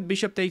 the issue with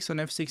bishop takes on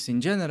f6 in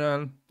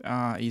general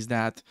is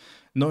that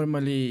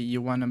normally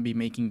you want to be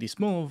making this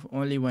move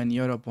only when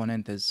your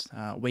opponent is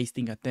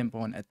wasting a tempo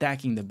on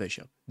attacking the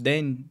bishop.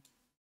 Then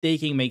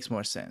taking makes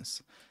more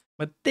sense.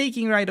 But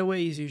taking right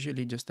away is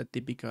usually just a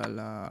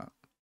typical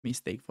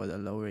mistake for the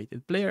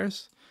low-rated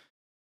players.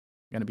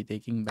 I'm gonna be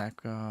taking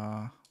back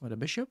with a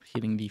bishop,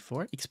 hitting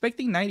d4,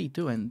 expecting knight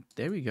e2, and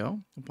there we go.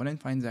 Opponent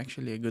finds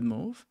actually a good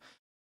move.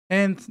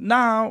 And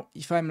now,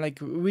 if I'm like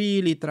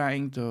really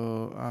trying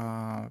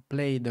to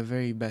play the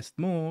very best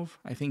move,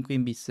 I think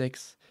queen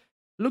b6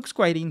 looks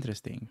quite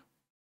interesting.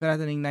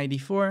 Threatening knight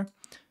d4,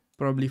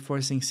 probably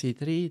forcing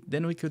c3.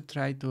 Then we could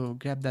try to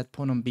grab that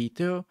pawn on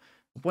b2.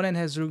 Opponent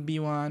has rook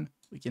b1.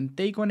 We can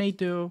take on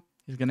a2.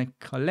 He's gonna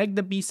collect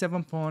the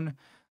b7 pawn.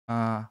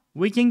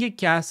 We can get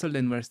castled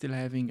and we're still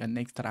having an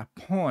extra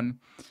pawn.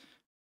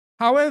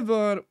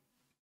 However,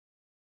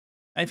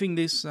 I think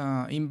this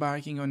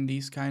embarking on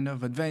these kind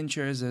of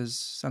adventures is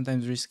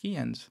sometimes risky,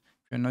 and if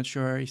you're not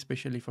sure,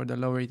 especially for the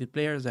low rated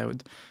players, I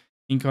would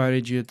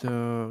encourage you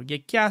to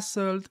get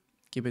castled,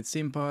 keep it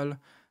simple.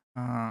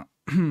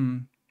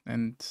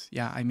 And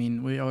yeah, I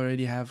mean, we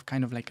already have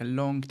kind of like a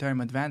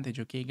long-term advantage,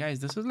 okay, guys?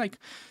 This is like,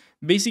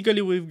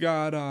 basically, we've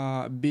got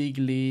a big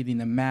lead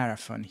in a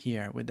marathon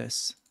here with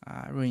this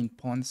ruined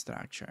pawn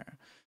structure.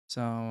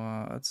 So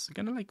it's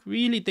gonna like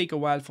really take a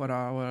while for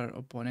our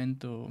opponent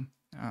to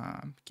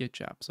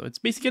catch up. So it's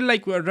basically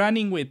like we're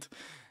running with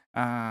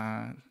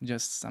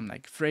just some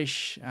like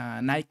fresh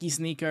Nike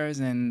sneakers,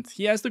 and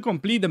he has to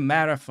complete the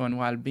marathon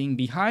while being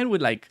behind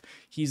with like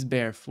his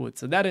bare foot.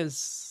 So that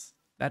is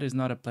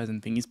not a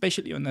pleasant thing,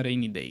 especially on a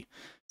rainy day.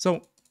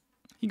 So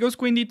he goes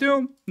queen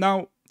d2.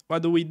 Now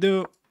what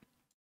do?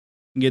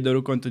 get the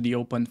rook onto the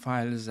open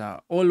files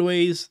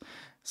always.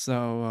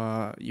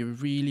 So you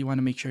really want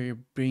to make sure you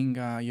bring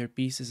your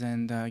pieces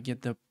and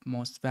get the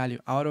most value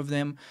out of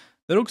them.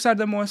 The rooks are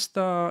the most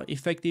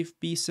effective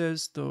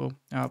pieces to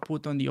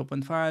put on the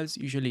open files.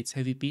 Usually it's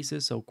heavy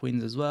pieces, so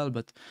queens as well,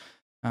 but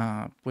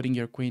putting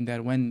your queen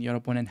there when your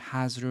opponent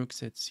has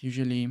rooks, it's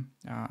usually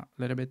a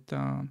little bit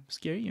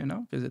scary, you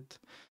know, because it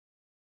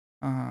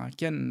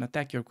can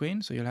attack your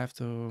queen, so you'll have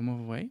to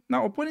move away.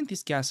 Now, opponent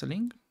is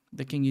castling.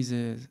 The king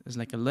is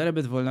like a little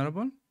bit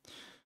vulnerable.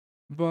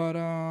 But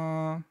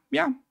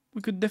yeah,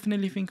 we could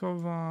definitely think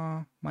of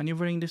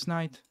maneuvering this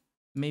knight.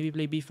 Maybe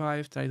play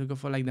b5, try to go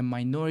for like the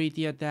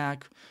minority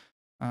attack.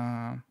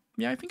 Yeah,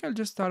 I think I'll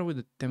just start with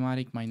the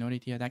thematic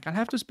minority attack. I'll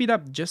have to speed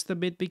up just a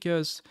bit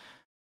because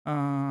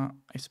I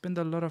spend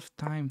a lot of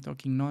time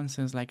talking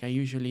nonsense like I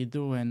usually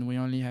do, and we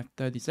only have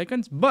 30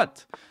 seconds.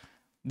 But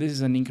this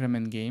is an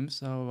increment game,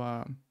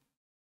 so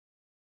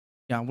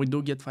yeah, we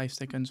do get 5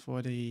 seconds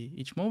for the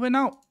each move. And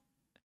now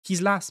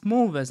his last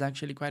move is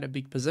actually quite a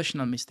big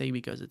positional mistake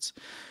because it's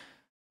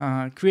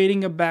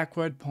creating a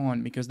backward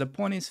pawn, because the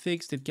pawn is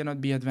fixed, it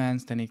cannot be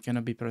advanced, and it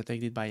cannot be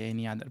protected by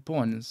any other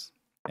pawns.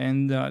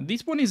 And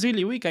this pawn is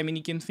really weak. I mean,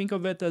 you can think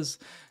of it as,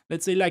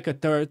 let's say, like a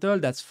turtle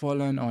that's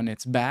fallen on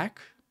its back,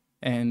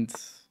 and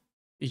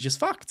it's just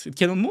fucked. It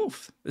cannot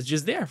move. It's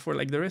just there for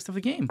like the rest of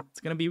the game. It's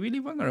gonna be really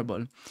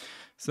vulnerable.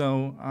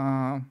 So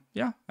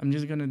yeah, I'm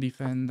just gonna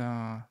defend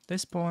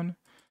this pawn.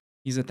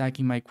 He's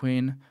attacking my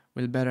queen.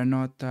 We'll better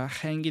not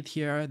hang it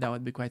here. That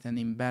would be quite an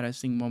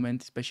embarrassing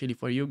moment, especially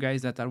for you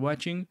guys that are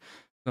watching.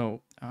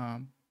 So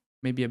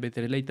maybe a bit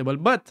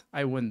relatable, but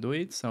I won't do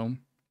it. So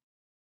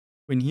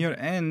queen here,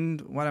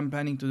 and what I'm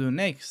planning to do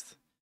next,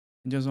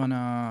 I just want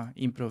to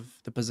improve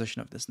the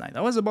position of this knight.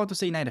 I was about to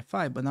say knight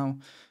f5, but now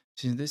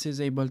since this is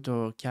able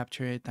to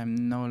capture it,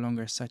 I'm no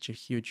longer such a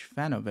huge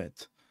fan of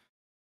it.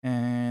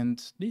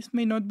 And this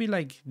may not be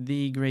like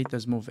the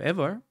greatest move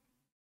ever,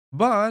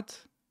 but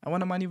I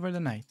want to maneuver the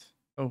knight.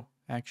 Oh,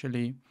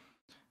 actually,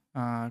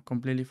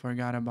 completely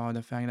forgot about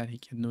the fact that he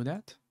can do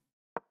that.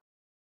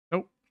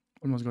 Oh,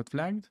 almost got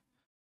flagged.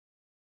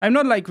 I'm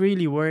not like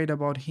really worried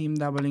about him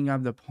doubling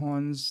up the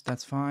pawns.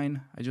 That's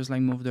fine. I just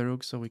like move the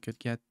rook so we could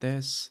get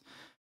this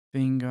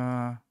thing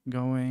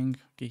going.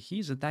 Okay,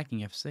 he's attacking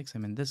f6. I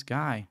mean, this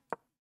guy.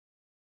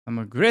 Some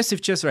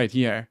aggressive chess right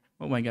here.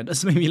 Oh my god,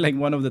 that's maybe like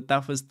one of the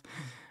toughest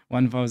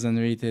 1000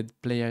 rated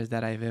players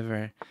that I've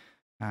ever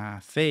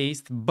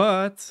faced.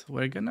 But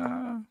we're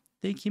gonna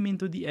take him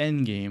into the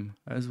end game,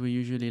 as we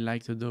usually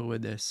like to do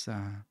with this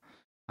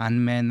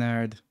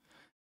unmannered,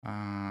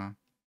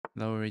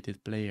 low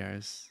rated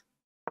players.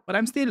 But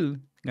I'm still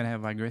gonna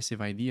have aggressive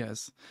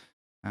ideas,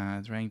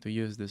 trying to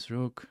use this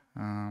rook,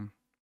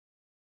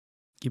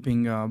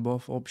 keeping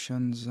both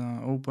options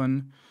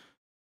open.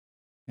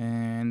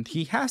 And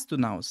he has to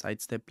now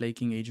sidestep play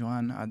king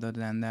h1. Other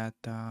than that,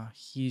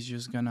 he's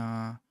just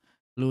gonna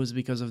lose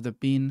because of the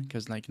pin,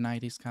 because like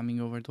knight is coming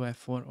over to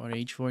f4 or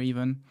h4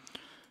 even.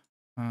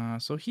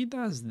 So he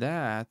does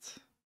that,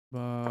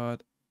 but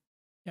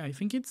yeah, I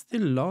think it's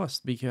still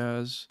lost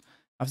because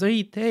after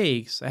he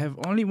takes, I have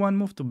only one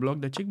move to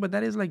block the check, but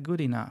that is like good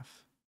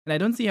enough. And I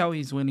don't see how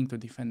he's willing to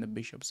defend the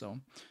bishop, so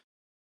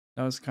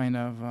that was kind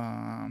of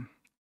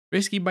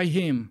risky by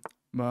him.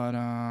 But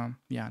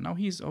yeah, now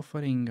he's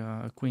offering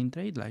a queen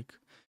trade like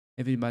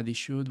everybody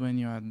should when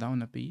you are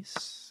down a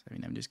piece. I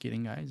mean, I'm just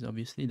kidding, guys.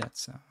 Obviously,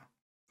 that's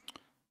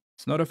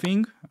it's not a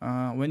thing.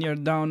 When you're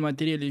down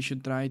material, you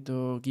should try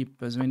to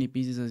keep as many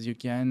pieces as you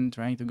can,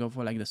 trying to go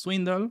for like the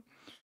swindle.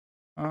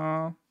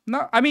 No,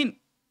 I mean,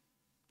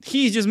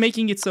 he's just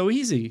making it so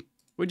easy.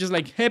 We're just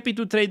like happy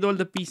to trade all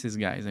the pieces,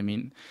 guys. I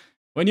mean,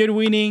 when you're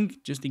winning,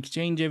 just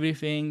exchange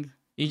everything.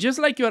 It's just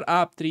like you're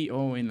up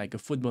 3-0 in like a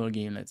football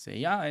game, let's say.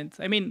 Yeah, and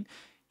I mean,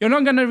 you're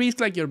not gonna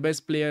risk like your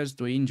best players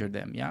to injure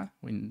them, yeah?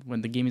 When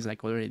the game is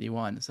like already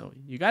won. So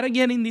you gotta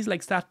get in these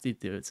like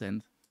substitutes,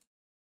 and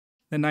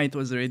the knight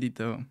was ready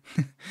to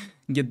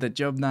get the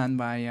job done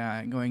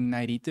by going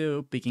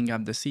 92, picking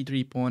up the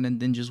c3 pawn, and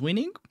then just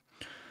winning.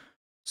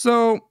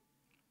 So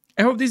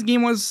I hope this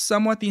game was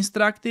somewhat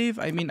instructive.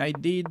 I mean, I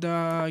did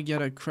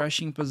get a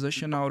crashing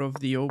position out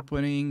of the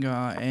opening,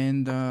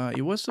 and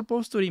it was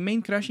supposed to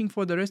remain crashing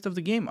for the rest of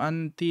the game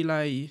until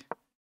I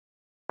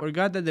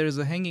forgot that there's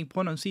a hanging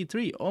pawn on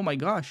c3. Oh my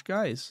gosh,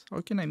 guys,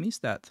 how can I miss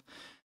that?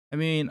 I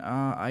mean,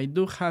 I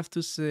do have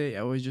to say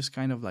I was just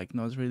kind of like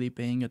not really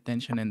paying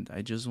attention, and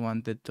I just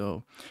wanted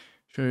to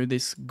show you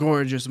this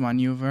gorgeous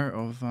maneuver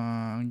of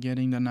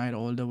getting the knight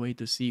all the way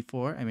to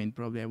c4. I mean,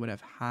 probably I would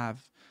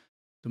have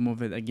to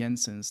move it again,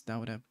 since that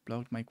would have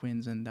blocked my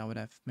queens and that would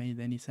have made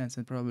any sense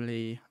and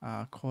probably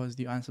caused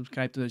you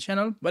unsubscribe to the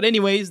channel. But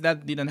anyways,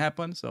 that didn't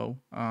happen. So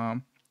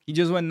he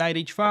just went knight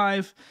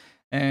h5,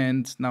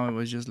 and now I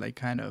was just like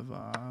kind of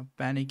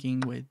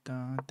panicking with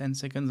 10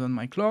 seconds on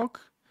my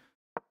clock.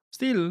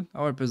 Still,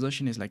 our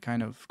position is like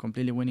kind of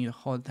completely winning the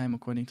whole time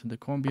according to the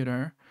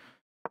computer.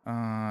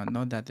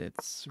 Not that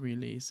it's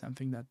really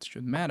something that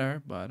should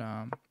matter, but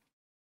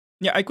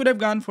yeah, I could have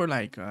gone for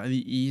like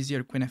the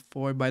easier queen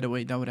f4. By the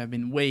way, that would have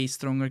been way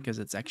stronger because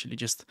it's actually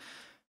just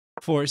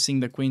forcing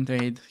the queen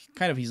trade.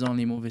 Kind of his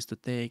only move is to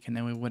take, and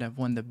then we would have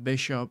won the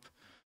bishop.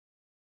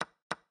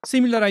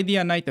 Similar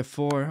idea, knight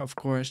f4, of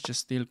course,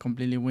 just still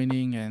completely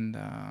winning. And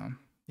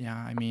yeah,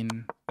 I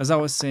mean, as I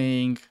was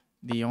saying,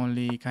 the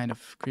only kind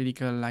of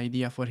critical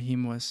idea for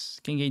him was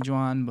king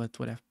h1, but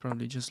would have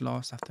probably just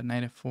lost after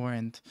knight f4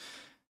 and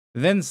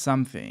then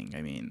something.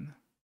 I mean,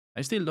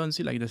 I still don't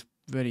see like this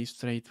very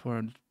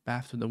straightforward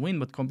path to the win,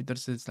 but computer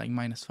says like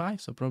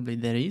 -5, so probably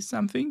there is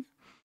something.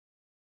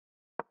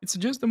 It's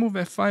just the move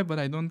f5, but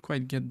I don't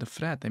quite get the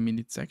threat. I mean,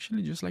 it's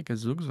actually just like a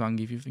zugzwang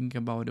if you think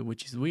about it,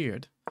 which is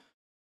weird.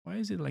 Why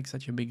is it like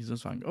such a big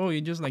zugzwang? Oh, you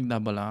just like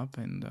double up,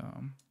 and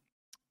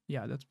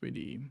yeah, that's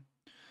pretty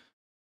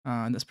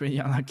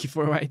unlucky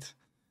for white.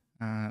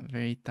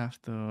 Very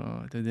tough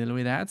to deal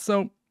with that.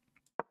 So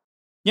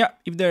yeah,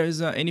 if there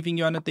is anything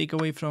you want to take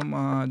away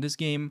from this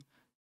game,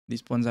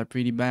 these pawns are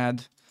pretty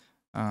bad.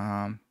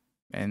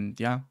 And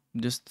yeah,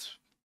 just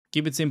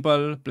keep it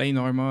simple, play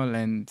normal,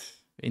 and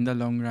in the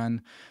long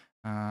run,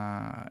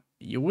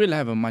 you will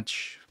have a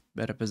much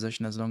better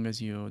position as long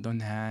as you don't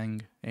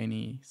hang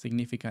any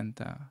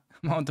significant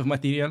amount of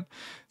material.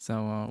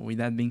 So with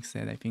that being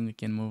said, I think we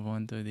can move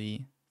on to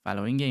the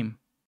following game.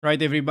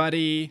 Right,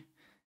 everybody,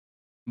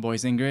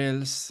 boys and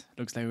girls,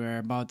 looks like we're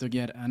about to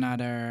get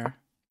another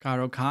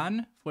Karo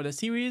Khan for the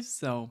series.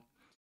 So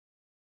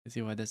let's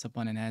see what this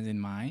opponent has in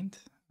mind.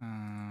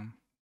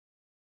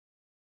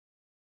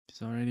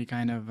 He's already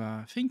kind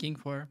of thinking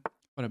for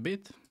a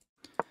bit.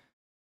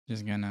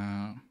 Just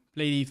gonna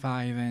play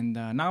d5, and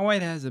now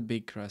white has a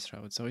big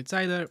crossroad. So it's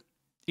either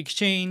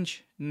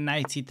exchange,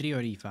 knight c3,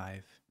 or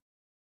e5.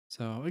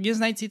 So against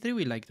knight c3,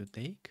 we like to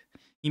take.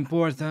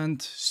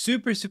 Important,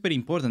 super, super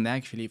important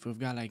actually, if we've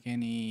got like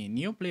any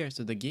new players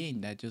to the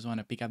game that just want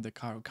to pick up the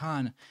Karo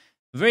Khan.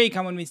 Very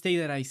common mistake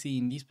that I see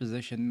in this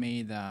position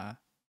made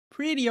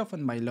pretty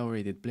often by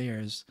low-rated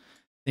players.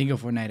 They go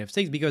for knight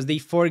f6 because they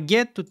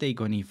forget to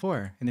take on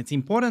e4. And it's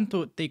important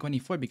to take on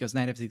e4 because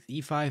knight f6,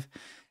 e5,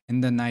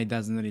 and the knight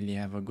doesn't really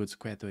have a good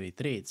square to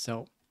retreat.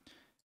 So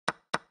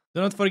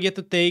do not forget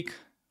to take.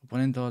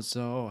 Opponent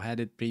also had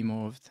it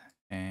pre-moved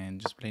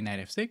and just play knight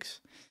f6.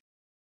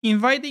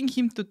 Inviting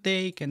him to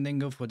take and then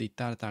go for the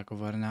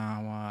Tartakower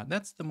now,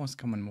 that's the most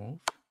common move.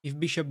 If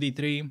bishop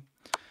d3,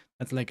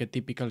 that's like a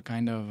typical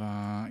kind of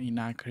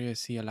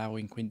inaccuracy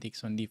allowing queen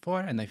takes on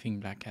d4, and I think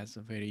black has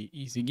a very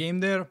easy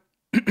game there.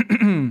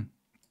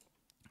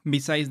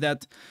 Besides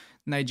that,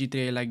 knight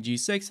g3, I like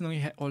g6, and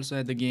we also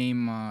had the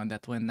game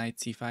that went knight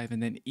c5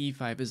 and then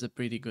e5 is a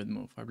pretty good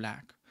move for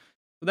black.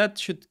 So that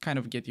should kind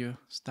of get you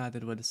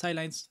started with the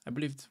sidelines. I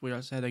believe we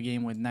also had a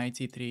game with knight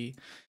c3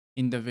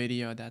 in the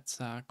video that's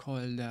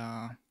called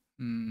how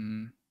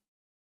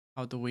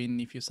to win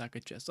if you suck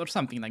at chess or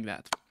something like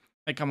that.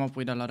 I come up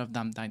with a lot of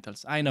dumb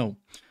titles, I know.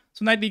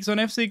 So knight takes on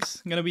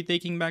f6, gonna be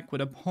taking back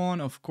with a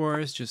pawn, of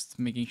course, just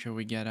making sure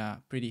we get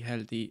a pretty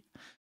healthy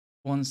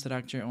pawn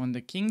structure on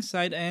the king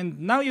side. And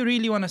now you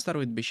really want to start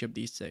with bishop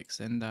d6,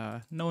 and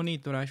no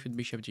need to rush with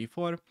bishop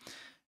g4.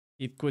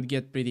 It could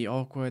get pretty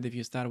awkward if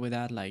you start with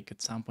that, like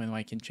at some point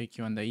I can check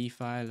you on the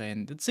e-file,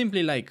 and it's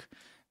simply like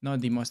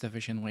not the most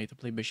efficient way to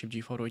play bishop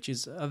g4, which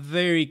is a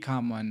very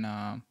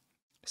common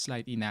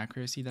slight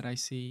inaccuracy that I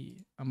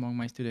see among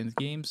my students'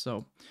 games.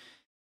 So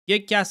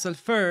get castle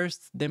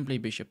first, then play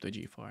bishop to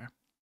g4.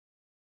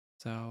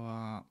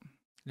 So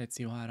let's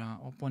see what our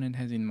opponent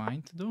has in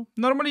mind to do.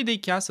 Normally they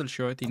castle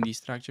short in this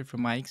structure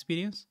from my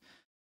experience.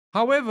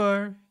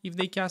 However, if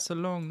they castle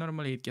long,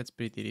 normally it gets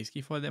pretty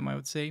risky for them, I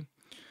would say.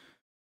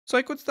 So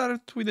I could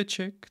start with a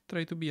check,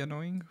 try to be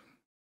annoying.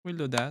 We'll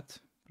do that.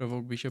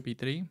 Provoke bishop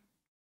e3.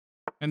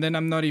 And then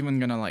I'm not even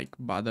gonna like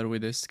bother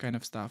with this kind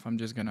of stuff. I'm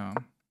just gonna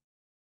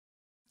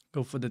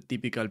go for the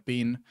typical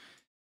pin.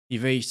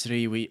 If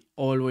h3, we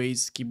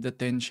always keep the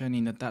tension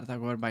in the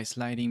Tartakower by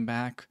sliding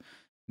back.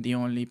 The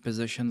only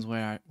positions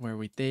where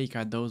we take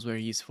are those where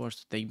he's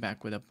forced to take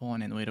back with a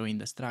pawn and we ruin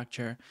the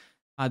structure.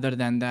 Other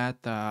than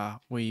that,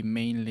 we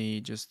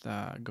mainly just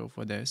go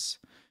for this.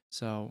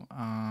 So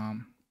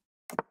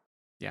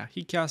yeah,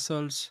 he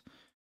castles.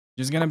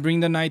 Just gonna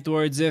bring the knight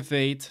towards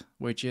f8,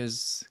 which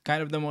is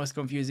kind of the most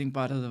confusing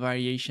part of the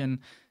variation.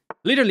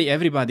 Literally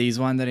everybody is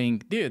wondering,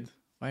 dude,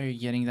 why are you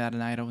getting that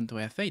knight onto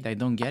f8? I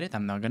don't get it.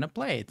 I'm not gonna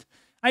play it.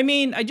 I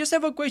mean, I just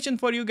have a question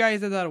for you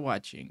guys that are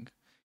watching.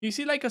 You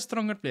see like a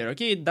stronger player.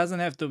 Okay, it doesn't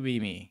have to be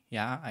me.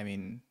 Yeah, I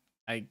mean,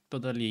 I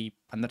totally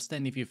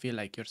understand if you feel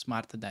like you're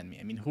smarter than me.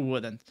 I mean, who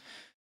wouldn't?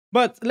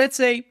 But let's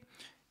say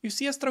you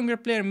see a stronger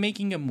player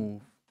making a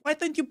move. Why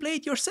don't you play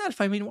it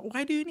yourself? I mean,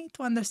 why do you need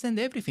to understand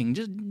everything?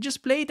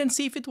 Just play it and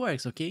see if it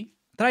works, okay?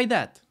 Try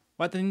that.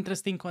 What an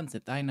interesting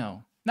concept, I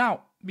know.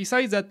 Now,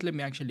 besides that, let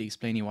me actually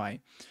explain you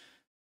why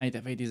knight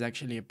f8 is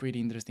actually a pretty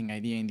interesting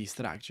idea in these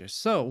structures.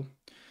 So,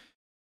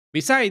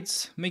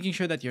 besides making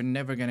sure that you're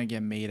never gonna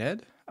get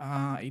mated,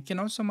 it can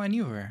also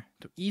maneuver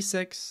to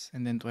e6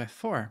 and then to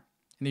f4.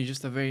 And it's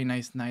just a very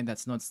nice knight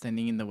that's not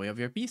standing in the way of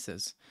your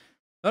pieces.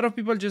 A lot of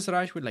people just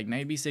rush with like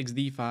knight b6,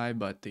 d5,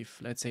 but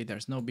if, let's say,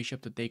 there's no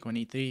bishop to take on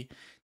e3,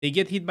 they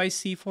get hit by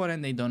c4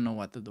 and they don't know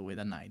what to do with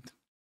a knight.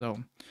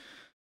 So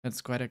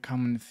That's quite a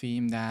common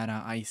theme that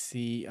I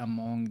see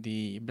among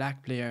the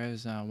black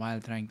players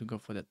while trying to go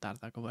for the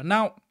Tartakower.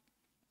 Now,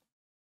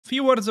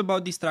 few words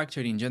about the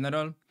structure in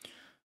general.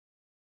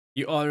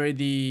 You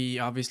already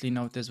obviously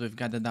noticed we've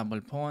got the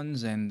double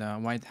pawns, and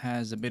white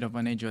has a bit of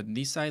an edge on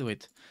this side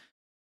with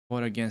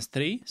 4 against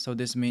 3. So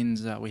this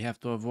means we have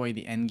to avoid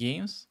the end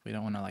games. We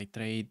don't want to like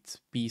trade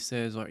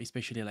pieces, or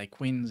especially like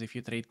queens. If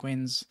you trade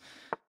queens,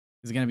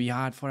 it's gonna be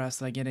hard for us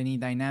to like get any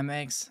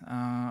dynamics.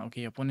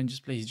 Okay, opponent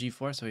just plays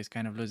g4, so he's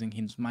kind of losing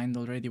his mind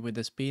already with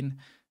the spin.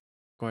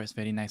 Of course,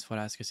 very nice for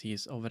us because he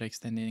is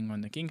overextending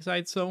on the king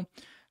side. So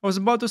I was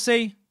about to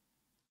say,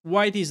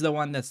 white is the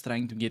one that's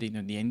trying to get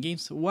into the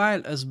endgames,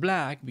 while as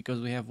black, because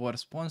we have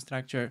worse pawn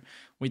structure,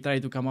 we try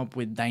to come up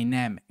with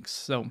dynamics.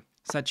 So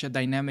such a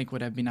dynamic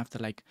would have been after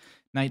like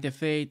knight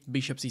f8,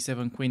 bishop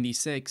c7, queen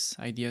d6.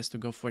 Idea is to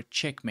go for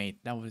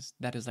checkmate.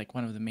 That is like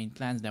one of the main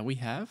plans that we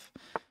have.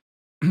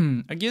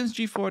 Against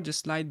g4,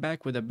 just slide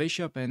back with a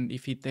bishop, and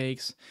if he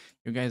takes,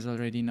 you guys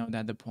already know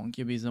that the pawn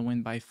cube is a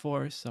win by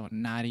 4, so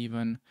not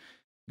even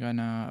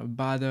gonna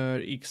bother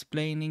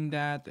explaining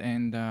that.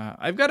 And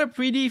I've got a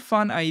pretty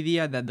fun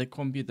idea that the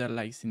computer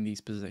likes in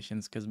these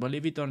positions, because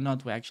believe it or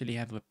not, we actually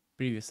have a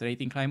previous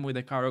rating climb with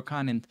the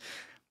Caro-Kann, and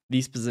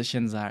these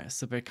positions are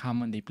super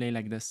common. They play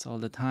like this all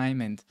the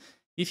time. And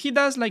if he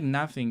does like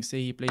nothing,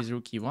 say he plays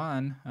rook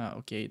e1,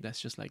 okay,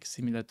 that's just like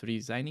similar to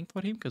resigning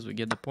for him, because we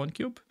get the pawn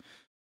cube,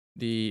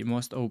 the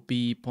most OP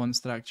pawn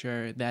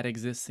structure that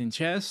exists in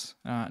chess.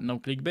 No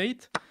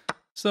clickbait.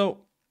 So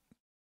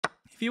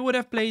if you would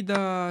have played,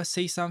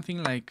 say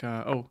something like,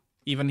 oh,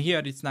 even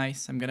here it's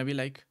nice, I'm gonna be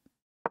like,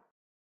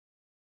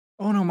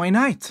 oh no, my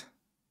knight!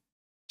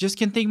 Just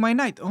can't take my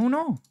knight. Oh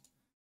no!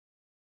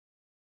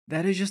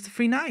 That is just a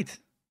free knight.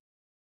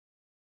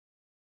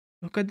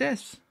 Look at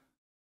this.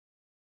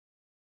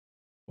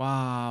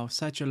 Wow,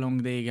 such a long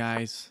day,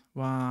 guys.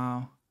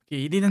 Wow.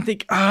 Okay, he didn't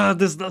think,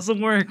 this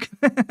doesn't work.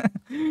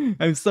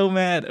 I'm so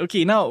mad.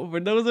 Okay, now, for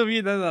those of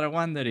you that are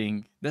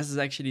wondering, this is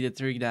actually the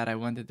trick that I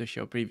wanted to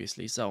show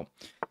previously. So,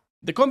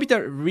 the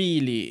computer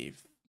really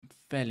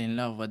fell in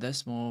love with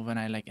this move when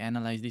I like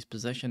analyze this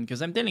position,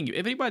 because I'm telling you,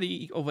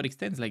 everybody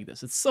overextends like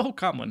this. It's so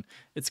common.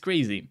 It's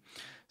crazy.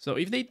 So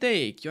if they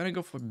take, you want to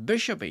go for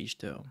bishop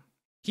h2.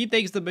 He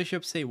takes the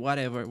bishop, say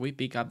whatever, we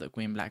pick up the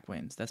queen, black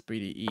wins. That's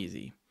pretty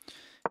easy.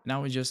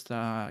 Now we just,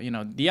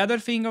 the other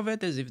thing of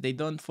it is if they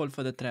don't fall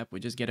for the trap, we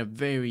just get a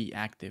very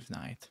active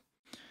knight.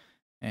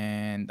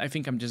 And I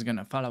think I'm just going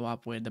to follow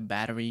up with the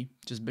battery.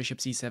 Just bishop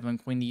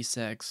c7, queen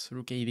d6,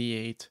 rook a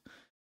d8.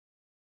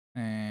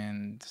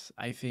 And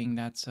I think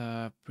that's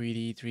a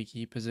pretty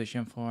tricky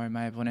position for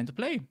my opponent to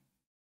play. I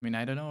mean,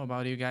 I don't know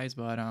about you guys,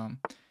 but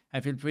I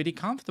feel pretty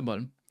comfortable.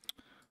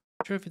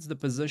 Not sure if it's the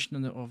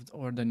position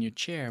or the new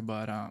chair,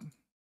 but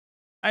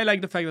I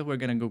like the fact that we're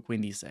gonna go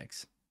queen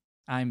d6.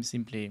 I'm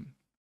simply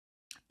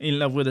in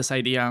love with this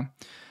idea.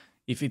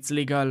 If it's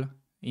legal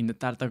in the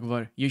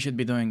Tartakower, you should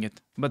be doing it.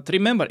 But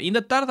remember, in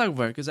the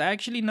Tartakower, because I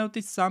actually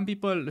noticed some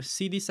people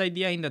see this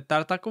idea in the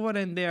Tartakower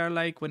and they are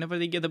like, whenever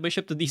they get the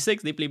bishop to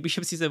d6, they play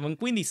bishop c7,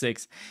 queen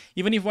d6.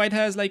 Even if white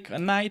has like a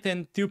knight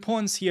and 2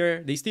 pawns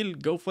here, they still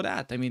go for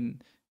that. I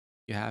mean,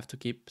 you have to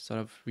keep sort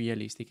of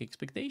realistic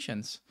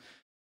expectations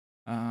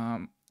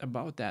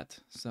about that.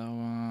 So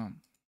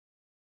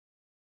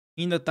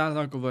in the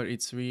Tartakower,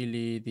 it's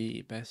really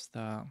the best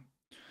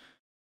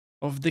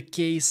of the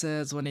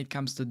cases when it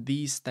comes to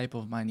this type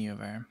of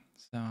maneuver.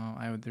 So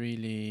I would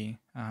really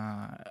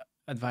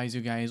advise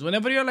you guys,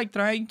 whenever you're like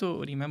trying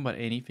to remember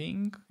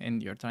anything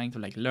and you're trying to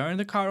like learn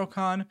the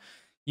Caro-Kann,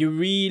 you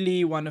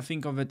really want to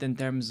think of it in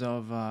terms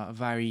of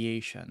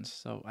variations.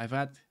 So I've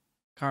had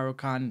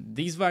Caro-Kann,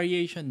 this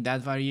variation,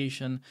 that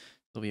variation.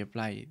 So we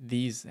apply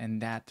these and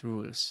that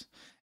rules.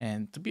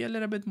 And to be a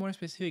little bit more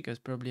specific, because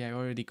probably I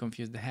already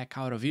confused the heck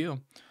out of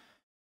you.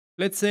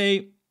 Let's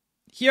say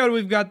here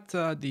we've got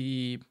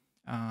the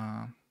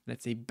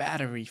let's say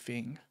battery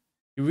thing.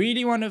 You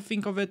really want to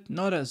think of it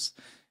not as,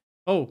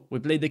 oh, we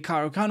played the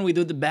Caro-Kann, we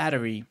do the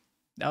battery.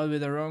 That would be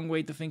the wrong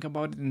way to think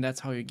about it, and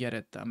that's how you get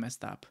it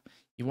messed up.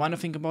 You want to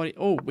think about it,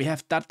 oh, we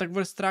have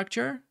Tartakower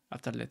structure,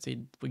 after let's say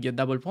we get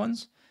double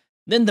pawns,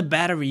 then the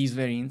battery is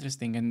very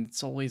interesting, and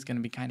it's always going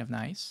to be kind of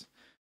nice.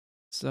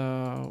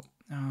 So,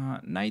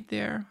 knight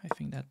there, I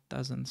think that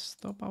doesn't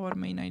stop our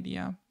main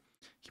idea.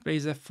 He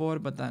plays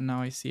f4, but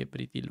now I see a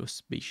pretty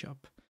loose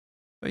bishop.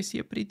 So I see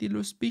a pretty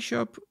loose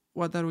bishop.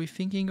 What are we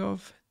thinking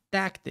of?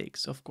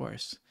 Tactics, of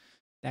course.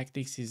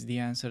 Tactics is the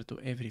answer to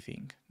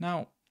everything.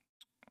 Now,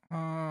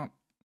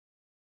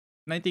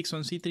 knight takes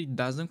on c3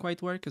 doesn't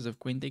quite work because of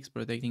queen takes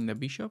protecting the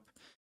bishop.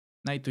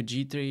 Knight to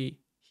g3,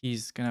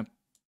 he's gonna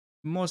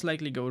most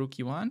likely go rook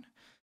e1.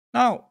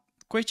 Now,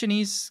 question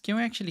is, can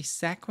we actually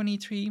sack on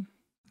e3?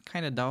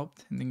 Kind of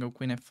doubt, and then go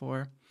queen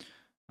f4.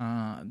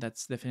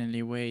 That's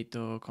definitely way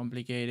too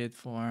complicated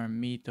for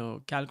me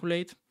to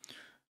calculate.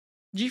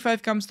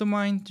 G5 comes to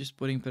mind, just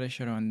putting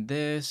pressure on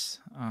this.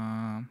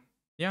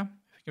 Yeah, I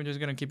think I'm just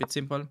gonna keep it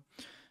simple.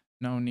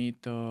 No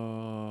need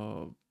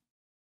to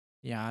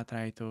yeah,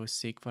 try to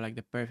seek for like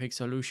the perfect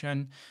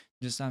solution,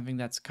 just something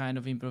that's kind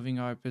of improving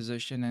our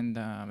position and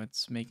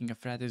it's making a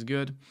threat is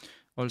good.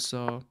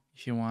 Also,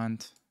 if you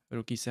want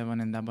rook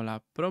e7 and double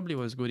up, probably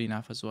was good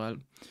enough as well,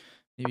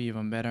 maybe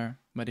even better.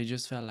 But it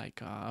just felt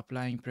like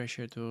applying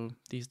pressure to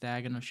this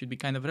diagonal should be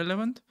kind of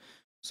relevant.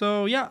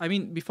 So yeah, I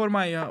mean, before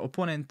my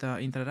opponent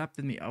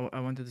interrupted me, I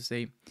wanted to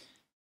say,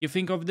 you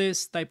think of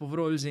this type of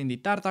rules in the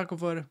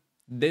Tartakower,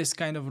 this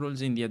kind of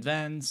rules in the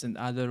advance, and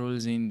other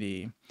rules in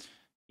the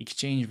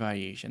exchange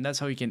variation. That's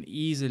how you can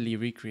easily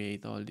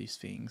recreate all these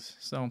things.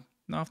 So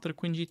now after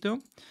queen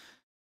g2,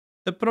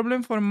 the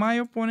problem for my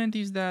opponent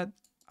is that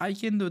I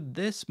can do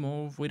this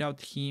move without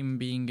him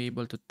being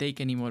able to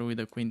take anymore with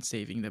the queen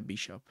saving the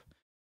bishop.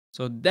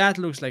 So that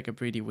looks like a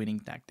pretty winning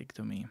tactic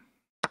to me.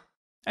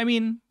 I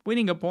mean,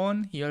 winning a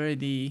pawn, you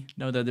already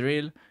know the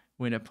drill.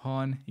 Win a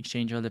pawn,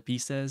 exchange all the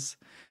pieces.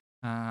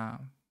 Uh,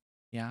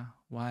 yeah,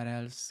 what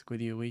else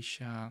could you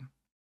wish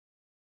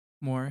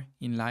more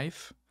in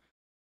life?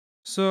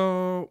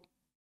 So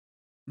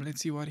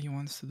let's see what he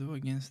wants to do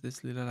against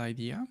this little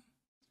idea.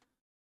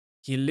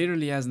 He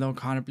literally has no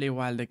counterplay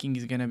while the king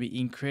is gonna be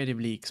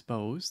incredibly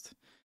exposed.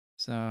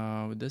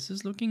 So this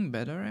is looking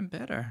better and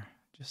better.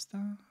 Just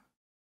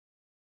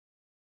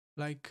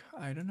like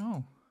I don't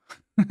know.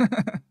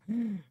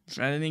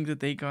 Threatening to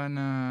take on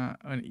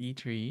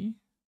e3.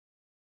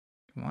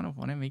 Come on,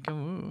 opponent, make a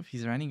move.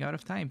 He's running out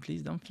of time.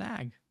 Please don't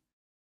flag.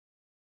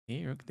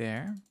 Okay, rook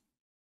there.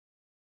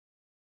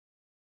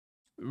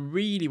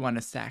 Really want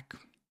to sack.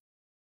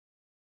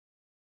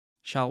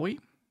 Shall we?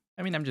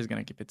 I mean, I'm just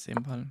gonna keep it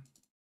simple.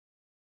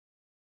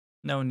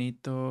 No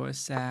need to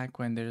sack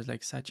when there's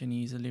like such an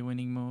easily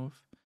winning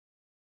move.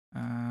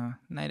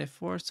 Knight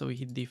f4, so we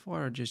hit d4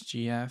 or just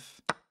gf.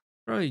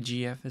 Probably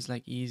gf is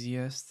like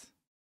easiest.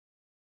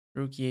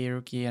 Rook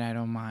e8, I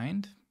don't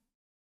mind.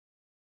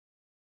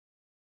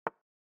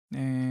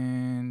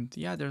 And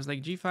yeah, there's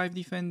like g5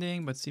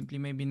 defending, but simply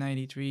maybe knight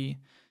e3.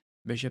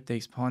 Bishop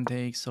takes, pawn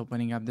takes,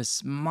 opening up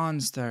this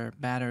monster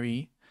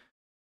battery.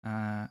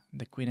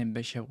 The queen and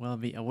bishop will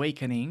be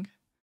awakening.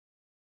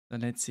 So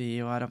let's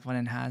see what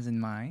opponent has in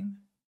mind.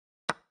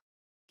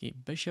 Okay,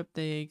 bishop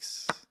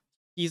takes.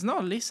 He's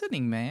not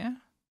listening,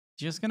 man.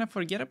 He's just gonna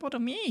forget about a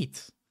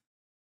mate.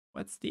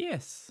 What's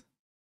this?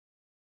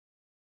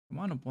 Come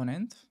on,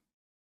 opponent.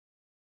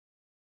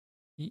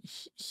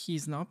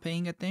 He's not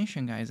paying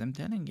attention, guys. I'm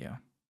telling you.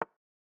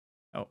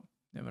 Oh,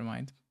 never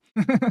mind.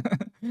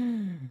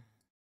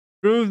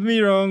 Proved me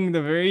wrong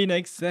the very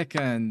next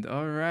second.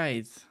 All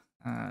right.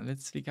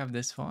 Let's pick up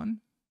this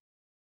one.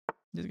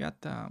 Just got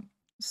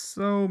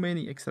so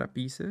many extra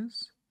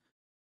pieces.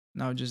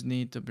 Now just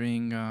need to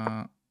bring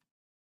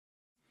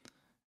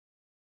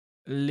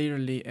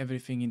literally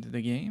everything into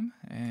the game.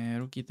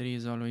 Rook e3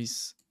 is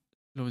always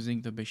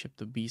losing the bishop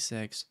to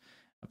b6,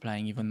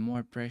 applying even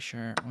more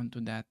pressure onto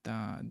that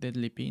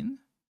deadly pin.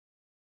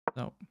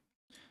 So,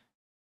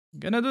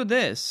 gonna do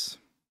this.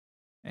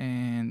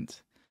 And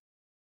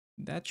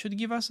that should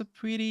give us a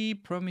pretty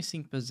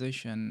promising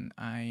position,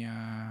 I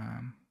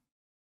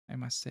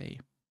must say.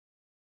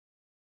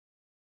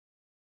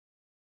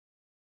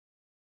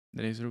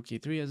 There is rook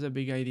e3 as a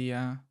big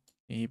idea.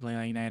 He play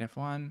like knight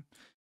f1.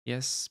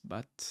 Yes,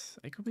 but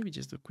I could maybe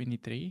just do queen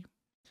e3.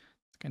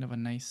 It's kind of a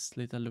nice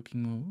little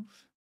looking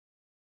move.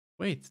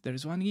 Wait,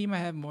 there's one game I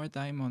have more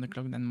time on the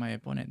clock than my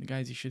opponent.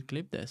 Guys, you should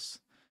clip this.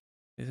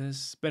 This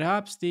is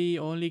perhaps the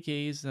only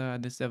case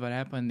this ever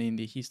happened in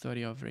the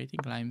history of rating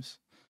climbs.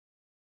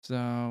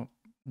 So,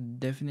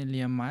 definitely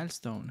a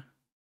milestone.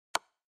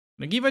 I'm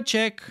gonna give a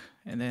check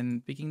and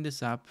then picking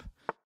this up.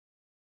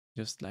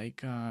 Just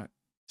like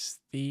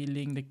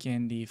stealing the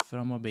candy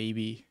from a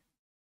baby.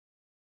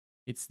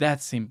 It's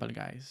that simple,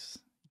 guys.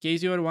 In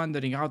case you are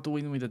wondering how to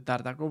win with the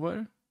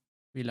Tartakower,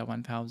 Villa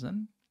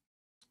 1000,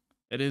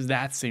 it is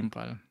that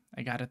simple.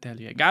 I gotta tell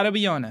you. I gotta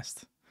be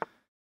honest.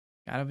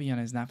 Gotta be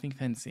honest, nothing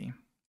fancy.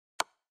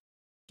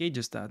 Okay,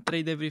 just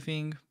trade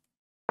everything.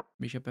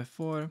 Bishop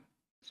f4.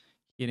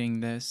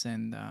 Hitting this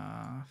and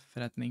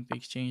threatening to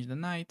exchange the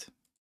knight.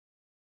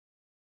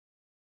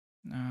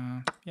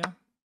 Yeah,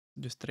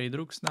 just trade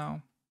rooks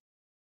now.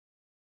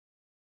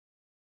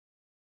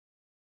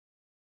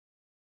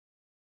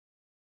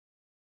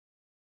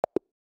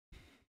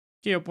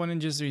 Okay,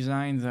 opponent just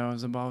resigned. I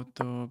was about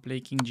to play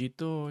king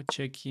g2,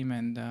 check him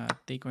and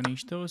take on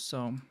h2.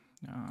 So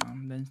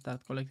then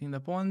start collecting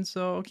the pawns.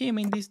 So okay, I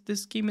mean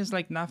this scheme is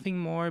like nothing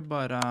more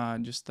but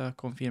just a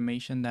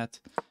confirmation that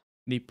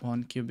the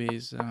pawn cube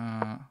is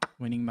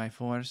winning by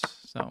force.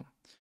 So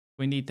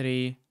queen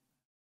d3.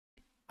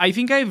 I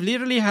think I've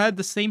literally had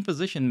the same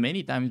position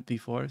many times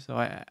before. So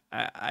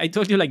I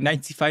told you like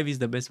knight c5 is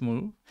the best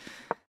move.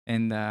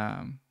 And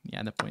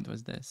yeah, the point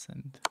was this.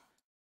 And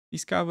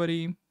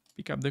discovery,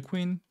 pick up the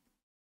queen.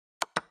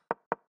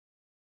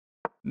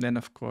 Then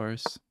of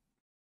course,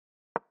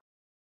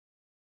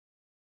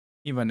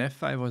 even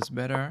f5 was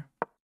better,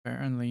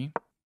 apparently.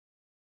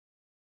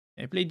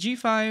 I played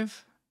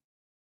g5,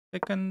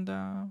 second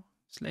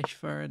slash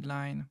third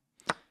line.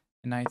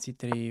 Knight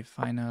c3,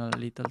 final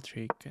little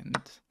trick, and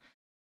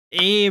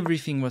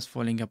everything was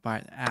falling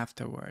apart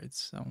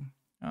afterwards. So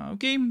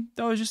okay,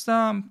 that was just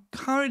can't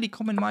really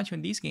comment much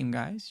on this game,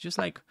 guys. Just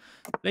like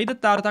play the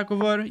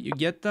Tartakower, you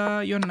get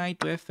your knight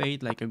to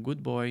f8 like a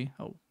good boy.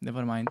 Oh,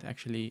 never mind.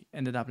 Actually,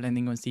 ended up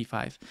landing on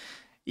c5.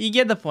 You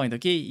get the point,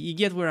 okay? You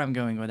get where I'm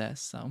going with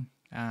this. So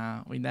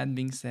with that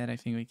being said, I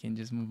think we can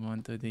just move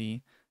on to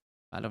the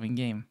following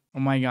game. Oh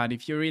my god,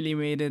 if you really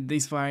made it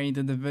this far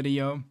into the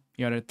video,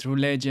 you're a true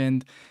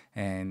legend.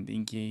 And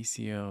in case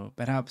you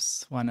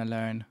perhaps want to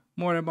learn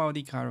more about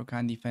the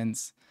Caro-Kann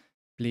defense,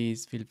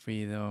 please feel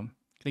free to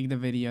click the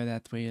video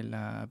that will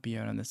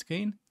appear on the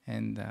screen.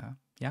 And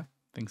yeah,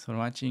 thanks for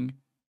watching.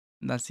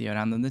 And I'll see you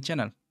around on the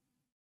channel.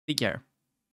 Take care.